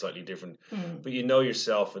could have been slightly different. But you know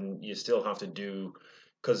yourself, and you still have to do,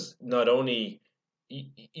 because not only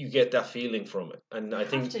you get that feeling from it, and I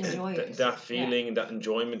think that feeling and that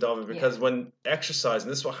enjoyment of it, because when exercise,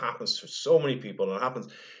 and this is what happens to so many people, and it happens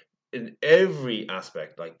in every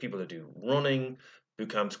aspect, like people that do running, boot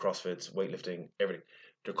camps, CrossFits, weightlifting, everything.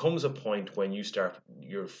 There comes a point when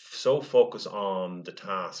you're so focused on the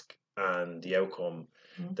task and the outcome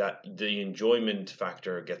that the enjoyment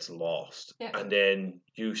factor gets lost, and then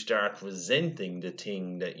you start resenting the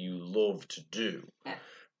thing that you love to do.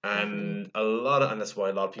 And that's why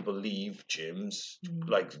a lot of people leave gyms,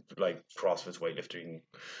 like CrossFit, weightlifting.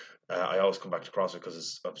 I always come back to CrossFit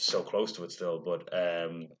because I'm so close to it still. But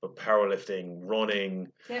powerlifting, running,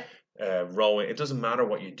 rowing, it doesn't matter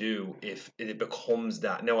what you do if it becomes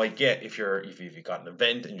that. Now I get if you've got an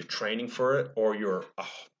event and you're training for it, or you're a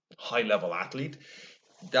high level athlete,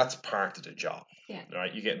 that's part of the job. Yeah.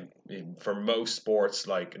 Right. You get, for most sports,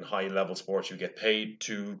 like in high level sports, you get paid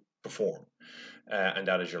to perform, and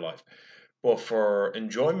that is your life. But for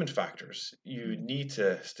enjoyment factors, you need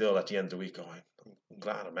to still at the end of the week go, I'm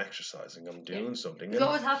glad I'm exercising, I'm doing something. It's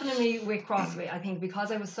always happened to me with CrossFit. I think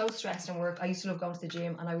because I was so stressed in work, I used to love going to the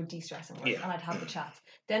gym and I would de-stress in work and I'd have the chats.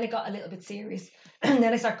 Then it got a little bit serious and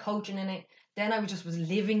then I started coaching in it. Then I was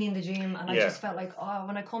living in the gym and I just felt like,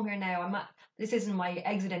 when I come here now, this isn't my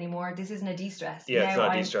exit anymore. This isn't a de-stress. Yeah, now it's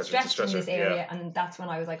not I'm de-stress, stressed in this area, and that's when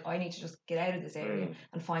I was like, I need to just get out of this area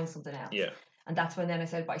and find something else. Yeah. And that's when then I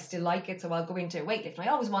said, but I still like it, so I'll go into weightlifting. I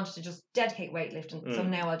always wanted to just dedicate weightlifting, so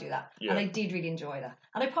now I'll do that. Yeah. And I did really enjoy that.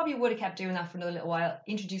 And I probably would have kept doing that for another little while.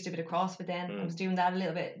 Introduced a bit of CrossFit then. I was doing that a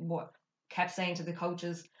little bit more. Kept saying to the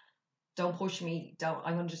coaches, don't push me.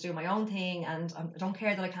 I'm going to just do my own thing, and I don't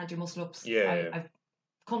care that I can't do muscle ups. I've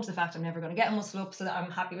come to the fact I'm never going to get a muscle up, so that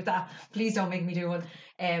I'm happy with that. Please don't make me do one.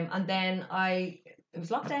 And then it was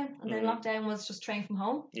lockdown, and then lockdown was just train from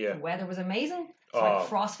home. Yeah. The weather was amazing. So I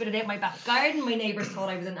CrossFitted out my back garden. My neighbours thought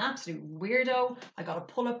I was an absolute weirdo. I got a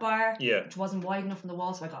pull-up bar, which wasn't wide enough from the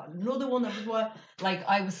wall, so I got another one that was wide. Like,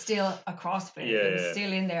 I was still a CrossFit. It was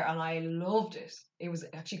still in there, and I loved it. It was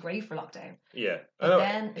actually great for lockdown. Yeah. But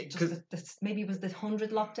then, maybe it was the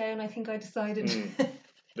 100th lockdown, I think I decided.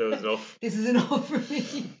 That was enough. This is enough for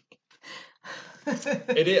me.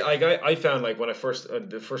 It is. I found, like, when the first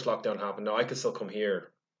lockdown happened, now I could still come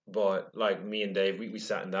here, but like me and Dave, we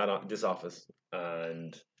sat in this office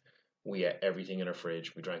and we ate everything in our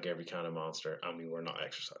fridge. We drank every can of Monster, and we were not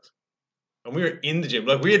exercising. And we were in the gym.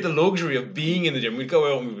 Like, we had the luxury of being in the gym. We'd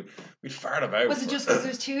go out and we'd fart about. Was it just because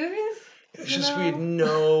there's two of you? It's just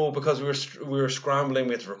because we were scrambling.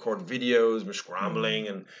 We had to record videos. We were scrambling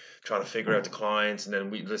and trying to figure out the clients. And then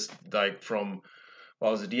we just like from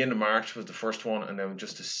what was it? The end of March was the first one, and then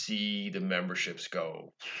just to see the memberships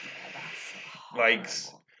go, like,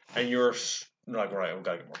 and you're like, right, we've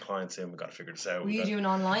got to get more clients in. We've got to figure this out. Were you doing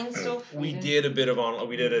online stuff? We did a bit of online.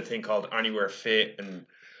 We did a thing called Anywhere Fit, and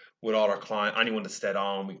with all our clients, anyone that stayed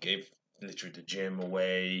on, we gave literally the gym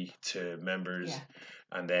away to members. Yeah.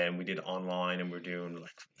 And then we did online, and we're doing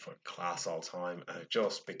like for class all the time, and it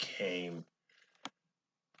just became.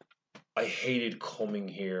 I hated coming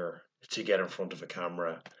here to get in front of a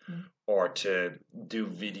camera or to do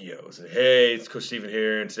videos. And hey, it's Coach Stephen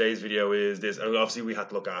here, and today's video is this. And obviously, we had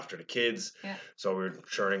to look after the kids, so we were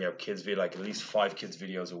churning out kids video, like at least 5 kids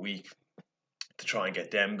videos a week, to try and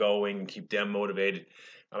get them going and keep them motivated.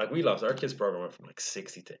 And like we lost our kids program went from like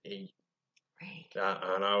 60 to 8. Yeah,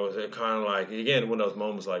 and I was kind of like, again, one of those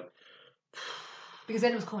moments like, because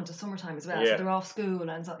then it was coming to summertime as well, so they're off school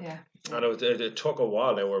and so And it took a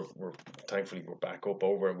while. Now we're thankfully we're back up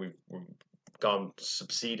over. We've gone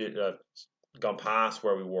gone past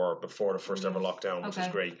where we were before the first ever lockdown, which was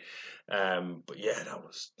great. But yeah, that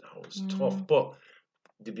was tough. But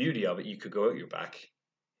the beauty of it, you could go out your back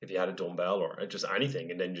if you had a dumbbell or just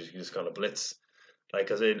anything, and then you just kind of blitz. Like,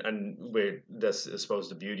 that's I suppose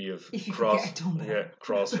the beauty of CrossFit.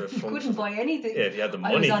 You couldn't buy anything. Yeah, if you had the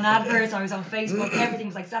money. I was on adverts. I was on Facebook. Everything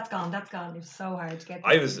was like, that's gone. It was so hard to get.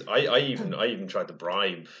 I even tried to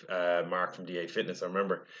bribe Mark from DA Fitness. I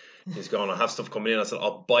remember he's going, I have stuff coming in. I said,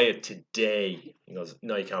 I'll buy it today. He goes,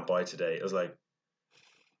 no, you can't buy it today. I was like,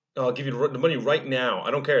 no, I'll give you the money right now.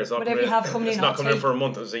 I don't care. It's not whatever you have coming in. It's not coming in for a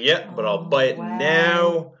month. I was like, but I'll buy it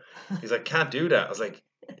now. He's like, can't do that. I was like,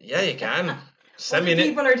 yeah, you can. Send me the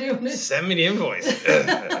invoice.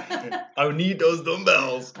 I need those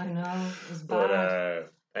dumbbells. I know, it was bad.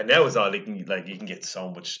 And now it's all you can get so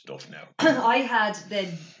much stuff now. I had the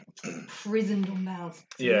prison dumbbells.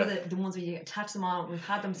 So you know the ones where you attach them on. We've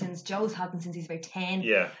had them since Joe's had them since he's about 10.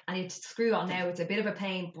 Yeah. And you screw on now. It's a bit of a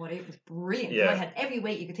pain, but it was brilliant. Yeah. I had every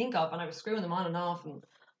weight you could think of, and I was screwing them on and off, and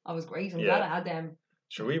I was great. I'm glad I had them.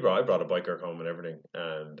 Sure, I brought a biker home and everything,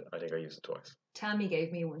 and I think I used it twice. Tammy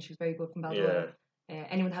gave me one. She was very good from Baldoyle.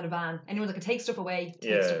 Anyone that had a van, anyone that could take stuff away,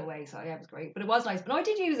 stuff away. So yeah, it was great. But it was nice. But I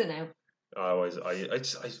did use it now. I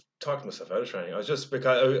talked myself out of training. I was just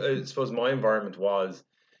because I suppose my environment was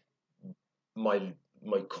my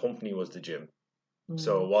company was the gym.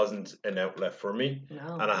 So it wasn't an outlet for me,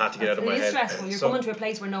 and I had to get out of my head. It's stressful. You're coming to a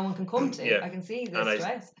place where no one can come to. Yeah. I can see the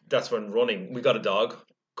stress. That's when running. We got a dog,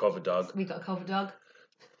 COVID dog. We got a COVID dog.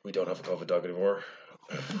 We don't have a COVID dog anymore.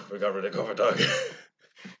 We got rid of COVID dog.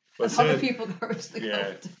 But other people got rid of the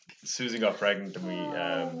COVID dog. Susan got pregnant,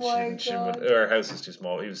 and our house is too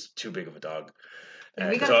small. He was too big of a dog.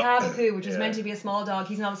 We got a Cavapoo, which was meant to be a small dog.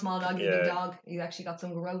 He's not a small dog, he's a big dog. He's actually got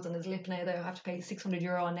some growth on his lip now that I have to pay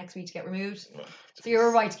 €600 on next week to get removed. So you're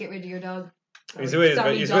right to get rid of your dog. He's with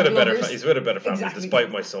a better family,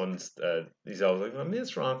 despite my son's. He's always like, I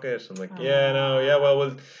miss Rocket. I'm like,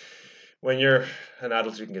 well, when you're an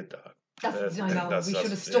adult, you can get a dog. I know. We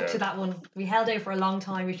should have stuck to that one. We held out for a long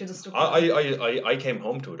time. We should have stuck. I came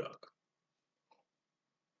home to a dog.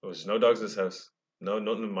 There was no dogs in this house. No,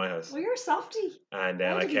 nothing in my house. Well, you're a softie. And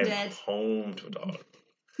then I came home to a dog,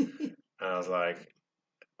 and I was like,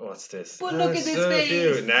 "What's this?" But look at this face.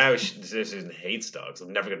 Cute. Now Susan hates dogs.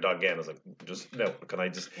 I'm never gonna dog again. I was like, "Just no. Can I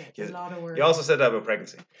just?" It's a lot of work. You also said that about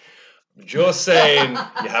pregnancy. Just saying,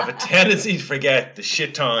 you have a tendency to forget the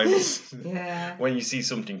shit times when you see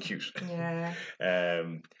something cute. Yeah.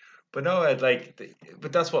 But no,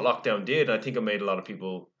 but that's what lockdown did. I think it made a lot of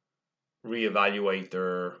people reevaluate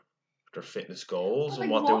their fitness goals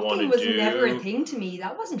and what they want to do. Walking was never a thing to me.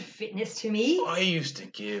 That wasn't fitness to me. I used to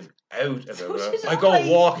give out about it. I go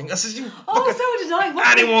walking. I said, so did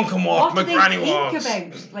I. Anyone can walk. My granny walks. What do they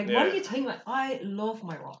think about? What are you talking about? I love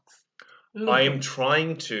my walks. I am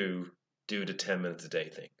trying to do the 10 minutes a day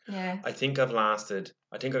thing. Yeah. I think I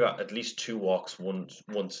got at least 2 walks once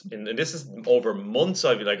and this is over months.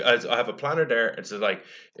 I'd be like, I have a planner there. It's like,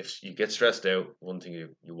 if you get stressed out, one thing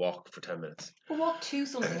you walk for 10 minutes. Well, walk to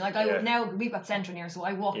something. Now we've got Central near, so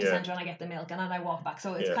I walk to Central and I get the milk and then I walk back.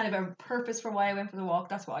 So it's kind of a purpose for why I went for the walk.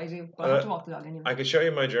 That's what I do. But I have to walk the dog anyway. I can show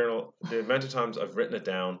you my journal, the amount of times I've written it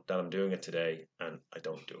down that I'm doing it today and I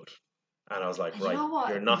don't do it. And I was like, right, you know what?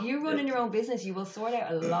 You're not. If you run in your own business, you will sort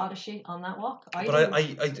out a lot of shit on that walk. I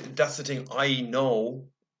that's the thing. I know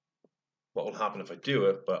what will happen if I do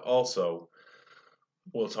it, but also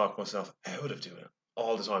will talk myself out of doing it.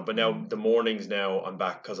 all the time. But now the mornings now I'm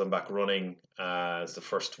back because I'm back running. It's the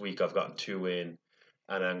first week I've gotten 2 in,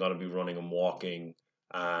 and I'm gonna be running and walking,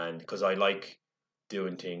 and because I like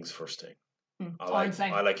doing things first thing. I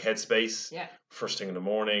like headspace. Yeah. First thing in the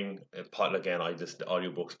morning. Again, I listen to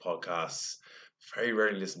audiobooks, podcasts. Very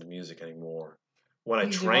rarely listen to music anymore. When I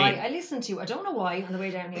train, I listened to, I don't know why, on the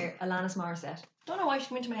way down here, Alanis Morissette. Don't know why she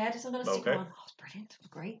came into my head, so I'm going to stick her on. Oh, it's brilliant. It was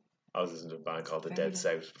great. I was listening to a band called The Dead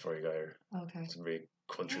South before you got here. Okay. It's a really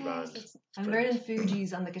country band. I'm learning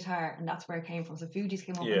Fugees on the guitar, and that's where it came from. So Fugees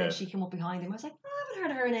came up, and then she came up behind him. I was like, I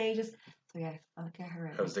haven't heard her in ages. So yeah, I'll get her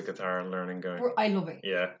out. How's the guitar learning going? I love it.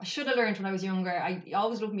 Yeah. I should have learned when I was younger. I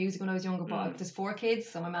always loved music when I was younger, but there's 4 kids,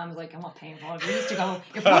 so my mum was like, I'm not paying for all of you. Used to go,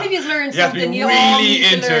 if one of you's learned something, you all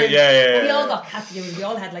need to learn. Yeah. We all got cats. We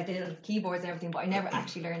all had like the little keyboards and everything, but I never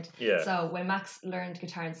actually learned. Yeah. So when Max learned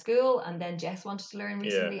guitar in school, and then Jess wanted to learn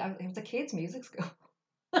recently, it was a kids' music school.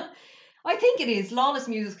 I think it is Lawless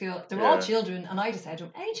Music School. They're all children, and I just said to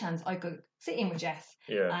him, any chance I could sit in with Jess?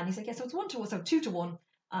 Yeah. And he's like, so it's 1-1, so 2-1.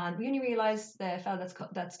 And we only realised the fella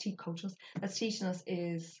that's teaching us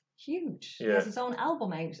is huge. Yeah. He has his own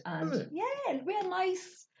album out, and real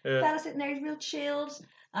nice. Fella sitting there, he's real chilled,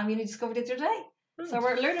 and we only discovered it the other day. So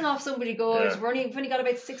we're learning off somebody good. We've only got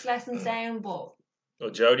about 6 lessons down, but.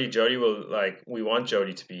 Well, Jody will we want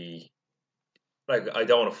Jody to be I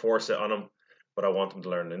don't want to force it on him, but I want him to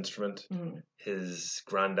learn an instrument. His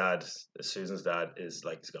granddad, Susan's dad, is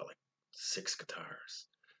he's got 6 guitars.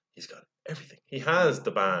 He's got everything. He has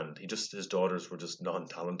the band. His daughters were just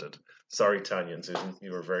non-talented. Sorry, Tanya and Susan,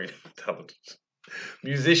 you were very talented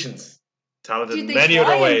musicians. Talented in many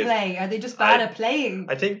other ways. Play? Are they just bad at playing?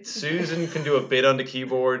 I think Susan can do a bit on the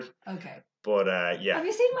keyboard. Okay. But yeah. Have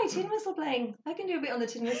you seen my tin whistle playing? I can do a bit on the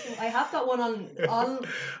tin whistle. I have got one on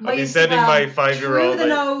my I'll be sending my 5-year-old,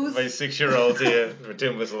 my 6-year-old to you for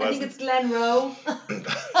tin whistle lessons. I think it's Glen Rowe.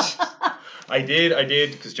 I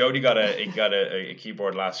did because Jody got a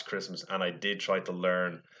keyboard last Christmas, and I did try to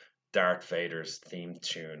learn Darth Vader's theme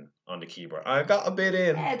tune on the keyboard. I got a bit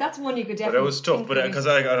in. Yeah, that's one you could definitely. But it was tough. But because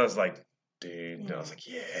I was like, dude, I was like,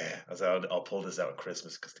 I was like, I'll pull this out at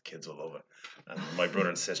Christmas because the kids will love it, and my brother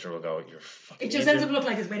and sister will go, you're fucking. It just ends up looking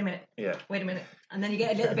like this. Wait a minute. Yeah. Wait a minute, and then you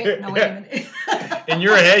get a little bit. No, wait a minute. In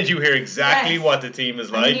your head, you hear exactly what the team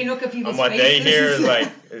is like, and then you look at people's and what faces. they hear is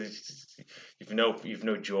like. You've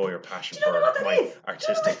no joy or passion for my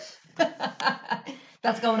artistic.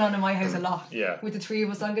 That's going on in my house a lot. Yeah. With the 3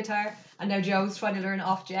 of us on guitar, and now Joe's trying to learn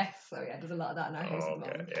off Jess. So yeah, there's a lot of that in our house at the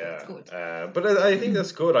moment. Yeah. It's good. But I think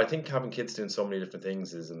that's good. I think having kids doing so many different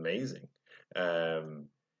things is amazing.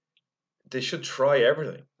 They should try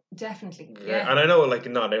everything. Definitely. Yeah. And I know,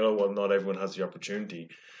 not everyone has the opportunity.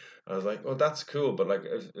 I was like, well, that's cool, but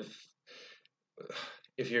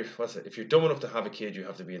if you're dumb enough to have a kid, you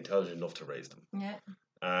have to be intelligent enough to raise them. Yeah.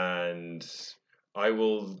 And I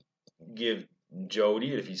will give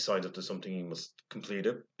Jody, if he signs up to something, he must complete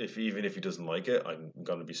it. Even if he doesn't like it, I'm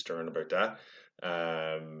going to be stern about that.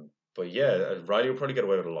 But yeah, Riley will probably get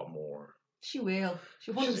away with a lot more. She will.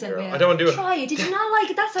 She 100% will. I don't want to do it. Try it. Did you not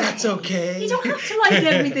like it? That's okay. That's okay. You don't have to like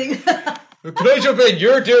everything. Can I jump in?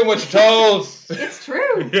 You're doing what you're told. It's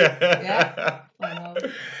true. Yeah. I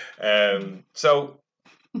know. So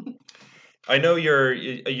I know are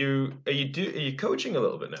you coaching a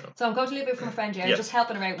little bit now? So I'm coaching a little bit from a friend here, just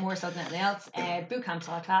helping her out more so than anything else. Boot camp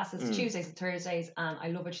style classes, Tuesdays and Thursdays, and I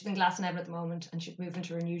love it. She's in Glasnevin at the moment, and she's moving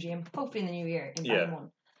to her new gym, hopefully in the new year in Ballymun.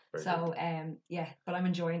 So but I'm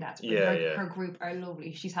enjoying that. Her group are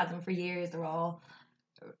lovely. She's had them for years. They're all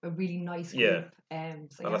a really nice group.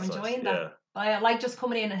 So I'm enjoying that. Yeah. I like just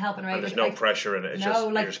coming in and helping her out. And there's no pressure in it.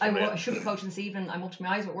 It's I should be coaching this evening. I'm up to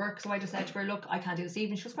my eyes with work, so I just said to her, "Look, I can't do this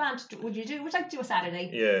evening." She goes, "Grant, would you like to do a Saturday?"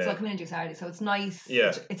 Yeah. So I come in and do Saturday. So it's nice.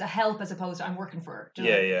 Yeah. It's a help as opposed to I'm working for her.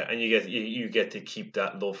 Yeah. And you get to keep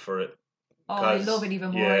that love for it. Oh, I love it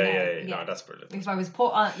even more now. Yeah. No, that's brilliant. If I was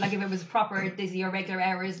put on, if it was proper, these are your regular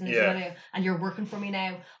hours, and you're working for me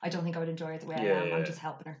now, I don't think I would enjoy it the way I am. I'm just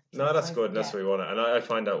helping her. So no, that's good. That's what we want. And I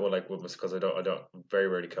find that because I don't very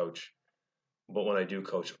rarely coach, but when I do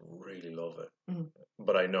coach, I really love it. Mm.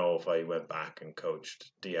 But I know if I went back and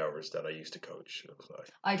coached the hours that I used to coach, it was like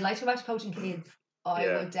I'd like to go back to coaching kids. I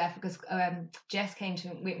would definitely, because Jess came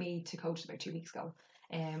with me to coach about 2 weeks ago.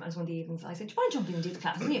 And it was one of the evenings. I said, "Do you want to jump in and do the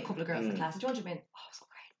class?" There's only a couple of girls in the class. "Do you want to jump in?" Oh, it was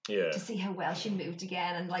great. Yeah. To see how well she moved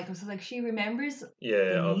again, and I was like, she remembers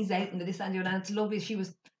the knees out and the this and the other. And it's lovely. She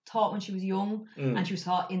was taught when she was young, and she was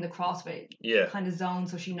taught in the CrossFit kind of zone,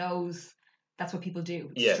 so she knows that's what people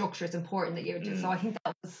do. Structure. It's important that you do. So I think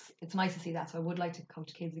it's nice to see that. So I would like to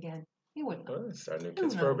coach kids again. You wouldn't know. Well, it's our new Who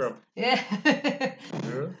kids knows? program. Yeah.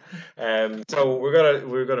 So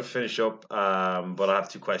we're gonna finish up. But I have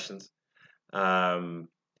two questions. Um,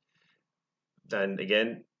 and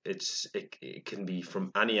again, it can be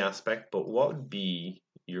from any aspect. But what would be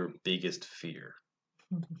your biggest fear?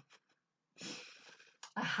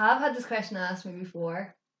 I have had this question asked me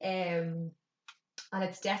before, and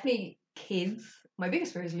it's definitely kids. My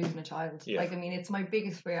biggest fear is losing a child. Yeah. Like, I mean, it's my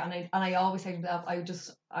biggest fear, and I always say to myself,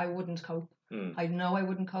 I wouldn't cope. I know I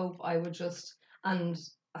wouldn't cope. I would just, and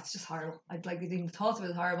that's just horrible. I'd like even the thought of it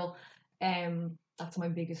is horrible. That's my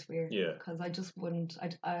biggest fear. Yeah. Because I just wouldn't.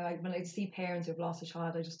 I when I see parents who've lost a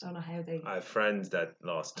child, I just don't know how they. I have friends that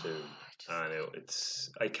lost two, and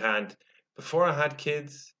I can't. Before I had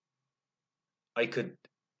kids, I could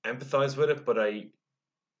empathize with it, but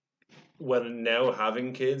when now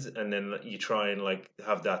having kids, and then you try and like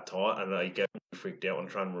have that thought, and I get freaked out and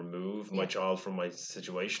try and remove my child from my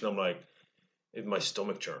situation. I'm like, my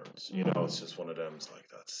stomach churns. You know, it's just one of them. It's like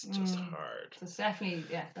that's just hard. So it's definitely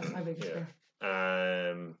that's my biggest fear.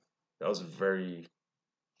 That was a very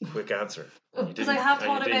quick answer. Because I have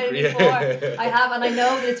thought about it before. I have, and I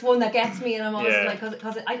know that it's one that gets me, and I'm always like,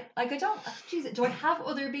 because I don't. Geez, do I have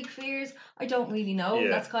other big fears? I don't really know. Yeah.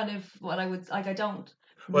 That's kind of what I would like. I don't.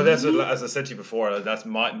 Well, that's what, as I said to you before. That's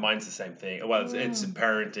mine's the same thing. Well, it's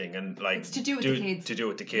parenting and like it's to do with the kids. To do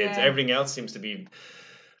with the kids. Yeah. Everything else seems to be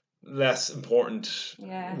less important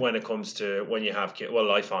when it comes to when you have kids.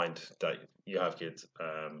 Well, I find that you have kids.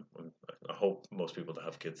 I hope most people that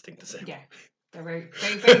have kids think the same. Yeah. They're very,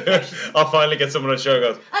 very, very precious. I'll finally get someone on the show who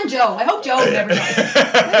goes. And Joe. I hope Joe never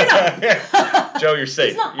dies. Joe, you're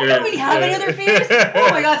safe. I don't really have any other fears.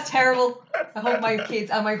 Oh my God, it's terrible. I hope my kids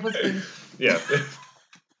and my husband. Yeah.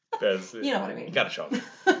 You know what I mean. You got a shot.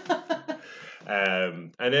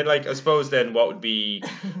 And then, like, I suppose then what would be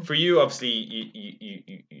for you? Obviously,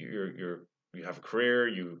 you have a career.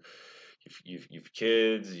 You've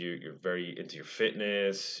kids. You're very into your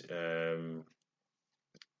fitness.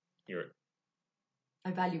 I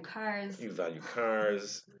value cars. You value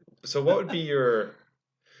cars. So what would be your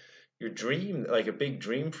dream, like a big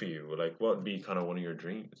dream for you? Like what would be kind of one of your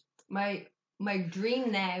dreams? My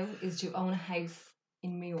dream now is to own a house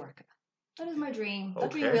in Mallorca. That is my dream. That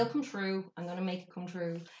dream will come true. I'm going to make it come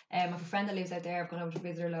true. I have a friend that lives out there. I've gone over to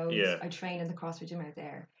visit her loads. Yeah. I train in the CrossFit gym out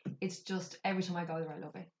there. It's just every time I go there, I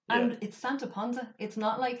love it. Yeah. And it's Santa Ponza. It's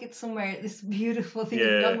not like it's somewhere this beautiful thing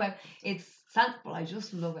you're talking about. It's Santa, but I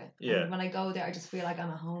just love it. Yeah. And when I go there, I just feel like I'm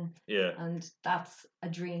at home. Yeah. And that's a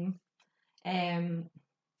dream.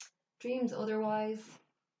 Dreams otherwise.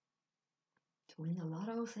 To win the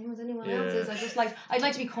lotto, same as anyone else's. I'd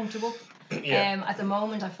like to be comfortable. Yeah. At the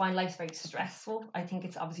moment, I find life very stressful. I think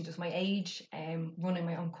it's obviously just my age. Running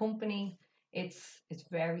my own company, it's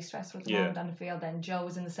very stressful at the moment, and I feel then Joe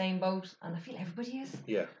is in the same boat, and I feel everybody is.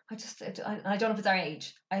 Yeah. I don't know if it's our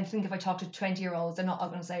age. I think if I talk to 20-year-olds, they're not all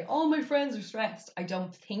going to say, "Oh, my friends are stressed." I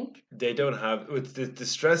don't think they don't have the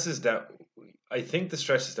stresses that. I think the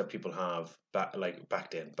stresses that people have back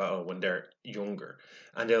then, when they're younger,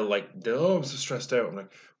 and they'll I'm so stressed out. I'm like,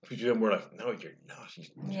 we're like, no, you're not. You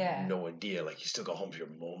have no idea. Like, you still go home to your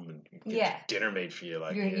mum and get dinner made for you.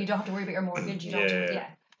 Like, you don't have to worry about your mortgage. You don't. Yeah.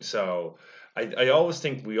 So I always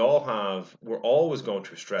think we're always going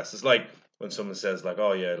through stress. It's like when someone says like,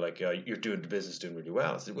 oh yeah, like you're doing the business doing really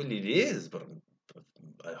well. I said, well, it is, but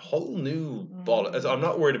a whole new ball. I'm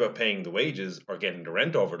not worried about paying the wages or getting the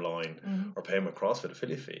rent over the line or paying my CrossFit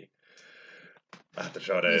affiliate fee. I have to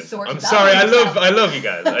throw that in. I'm sorry. I love you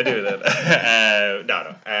guys. I do that.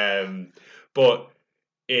 No. But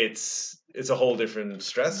it's a whole different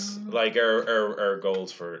stress. Like our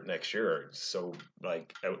goals for next year are so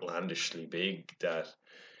like outlandishly big that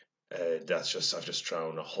I've just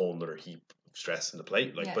thrown a whole nother heap of stress in the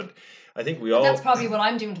plate. But I think that's probably what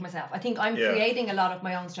I'm doing to myself. I think I'm creating a lot of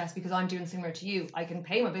my own stress because I'm doing similar to you. I can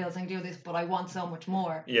pay my bills, I can do this, but I want so much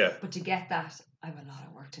more. Yeah. But to get that, I have a lot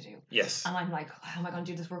of work to do. Yes. And I'm like, how am I going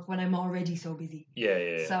to do this work when I'm already so busy?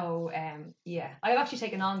 Yeah. So, I've actually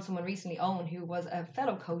taken on someone recently, Owen, who was a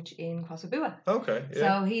fellow coach in CrossFit Bua. Okay. Yeah.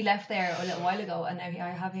 So he left there a little while ago, and now I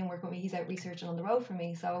have him working with me. He's out researching on the road for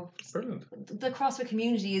me. So brilliant. The CrossFit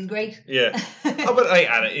community is great. Yeah. But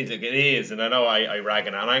it is, and I know I rag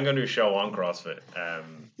on it, and I'm going to do a show on CrossFit.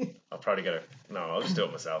 I'll probably I'll just do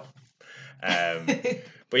it myself.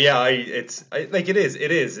 But yeah, it's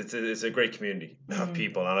a great community of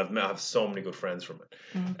people, and I have so many good friends from it.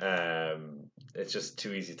 It's just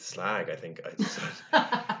too easy to slag. I think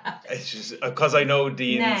it's just because I know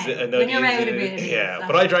Dean's.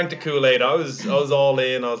 But I drank the Kool-Aid. I was all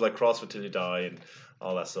in. I was like CrossFit till you die and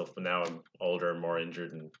all that stuff. But now I'm older and more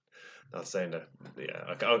injured, and Not saying that.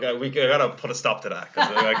 Yeah, okay, we gotta put a stop to that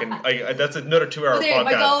because that's another 2-hour podcast.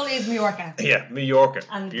 My goal is Mallorca. Yeah, Mallorca.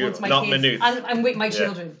 And beautiful. My Not kids, Maynooth. and with my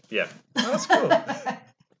children. Yeah, that's cool.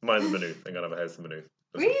 Mine's Maynooth. I'm gonna have a house in Maynooth.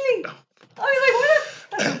 Really? No. I was like, what?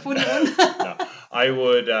 That's a funny one. No, I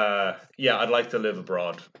would. I'd like to live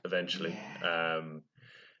abroad eventually.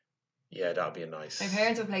 Yeah, that'd be nice. My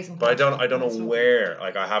parents have a place in Portugal. But I don't know where.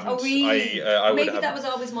 Like I haven't. Oh, really? I Maybe that was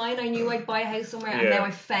always mine. I knew I'd buy a house somewhere, and now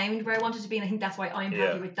I found where I wanted to be, and I think that's why I'm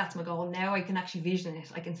happy with. That's my goal. Now I can actually vision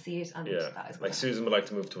it. I can see it, and that is good. Like Susan would like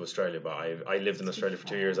to move to Australia, but I lived in Australia for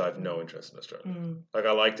 2 years. I have no interest in Australia. Like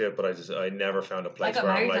I liked it, but I never found a place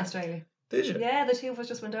where I'm like. I got married in Australia. Did you? Yeah, the two of us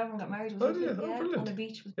just went over and got married. Oh, yeah. Brilliant. On the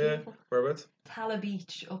beach. It was beautiful. Whereabouts? Tala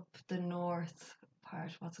Beach up the north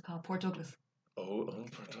part. What's it called? Port Douglas. Oh,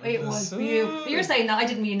 Port Douglas. It was beautiful. You're saying that. I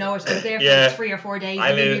didn't really know it. I was there for 3 or 4 days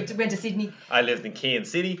and then you went to Sydney. I lived in Keogh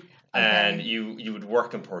City. And you would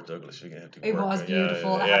work in Port Douglas. It was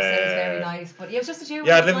beautiful. I have to say it was very nice. But it was just a 2 weeks.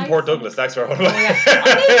 Yeah, I live in Port Douglas. That's where I would.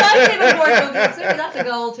 I live in Port Douglas. Maybe that's a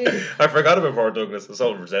goal too. I forgot about Port Douglas. I'm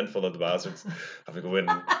so resentful of the bastards. Have to go in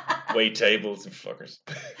and wait tables and fuckers.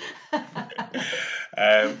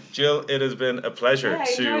 Jill, it has been a pleasure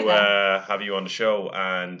to have you on the show.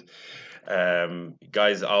 And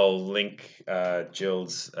guys, I'll link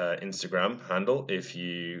Jill's Instagram handle if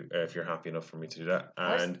you're happy enough for me to do that.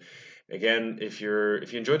 And again, if you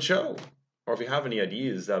enjoyed the show, or if you have any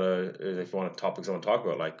ideas that if you want topics I want to talk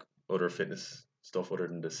about, like other fitness stuff other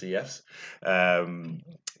than the CFs,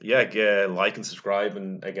 like and subscribe.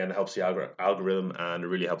 And again, it helps the algorithm, and it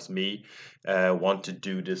really helps me want to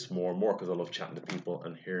do this more and more, because I love chatting to people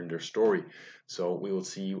and hearing their story. So we will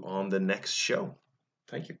see you on the next show.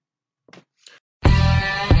 Thank you.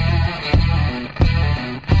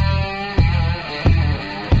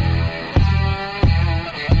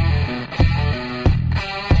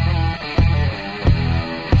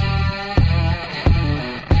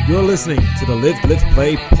 You're listening to the Live,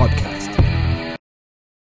 Play podcast.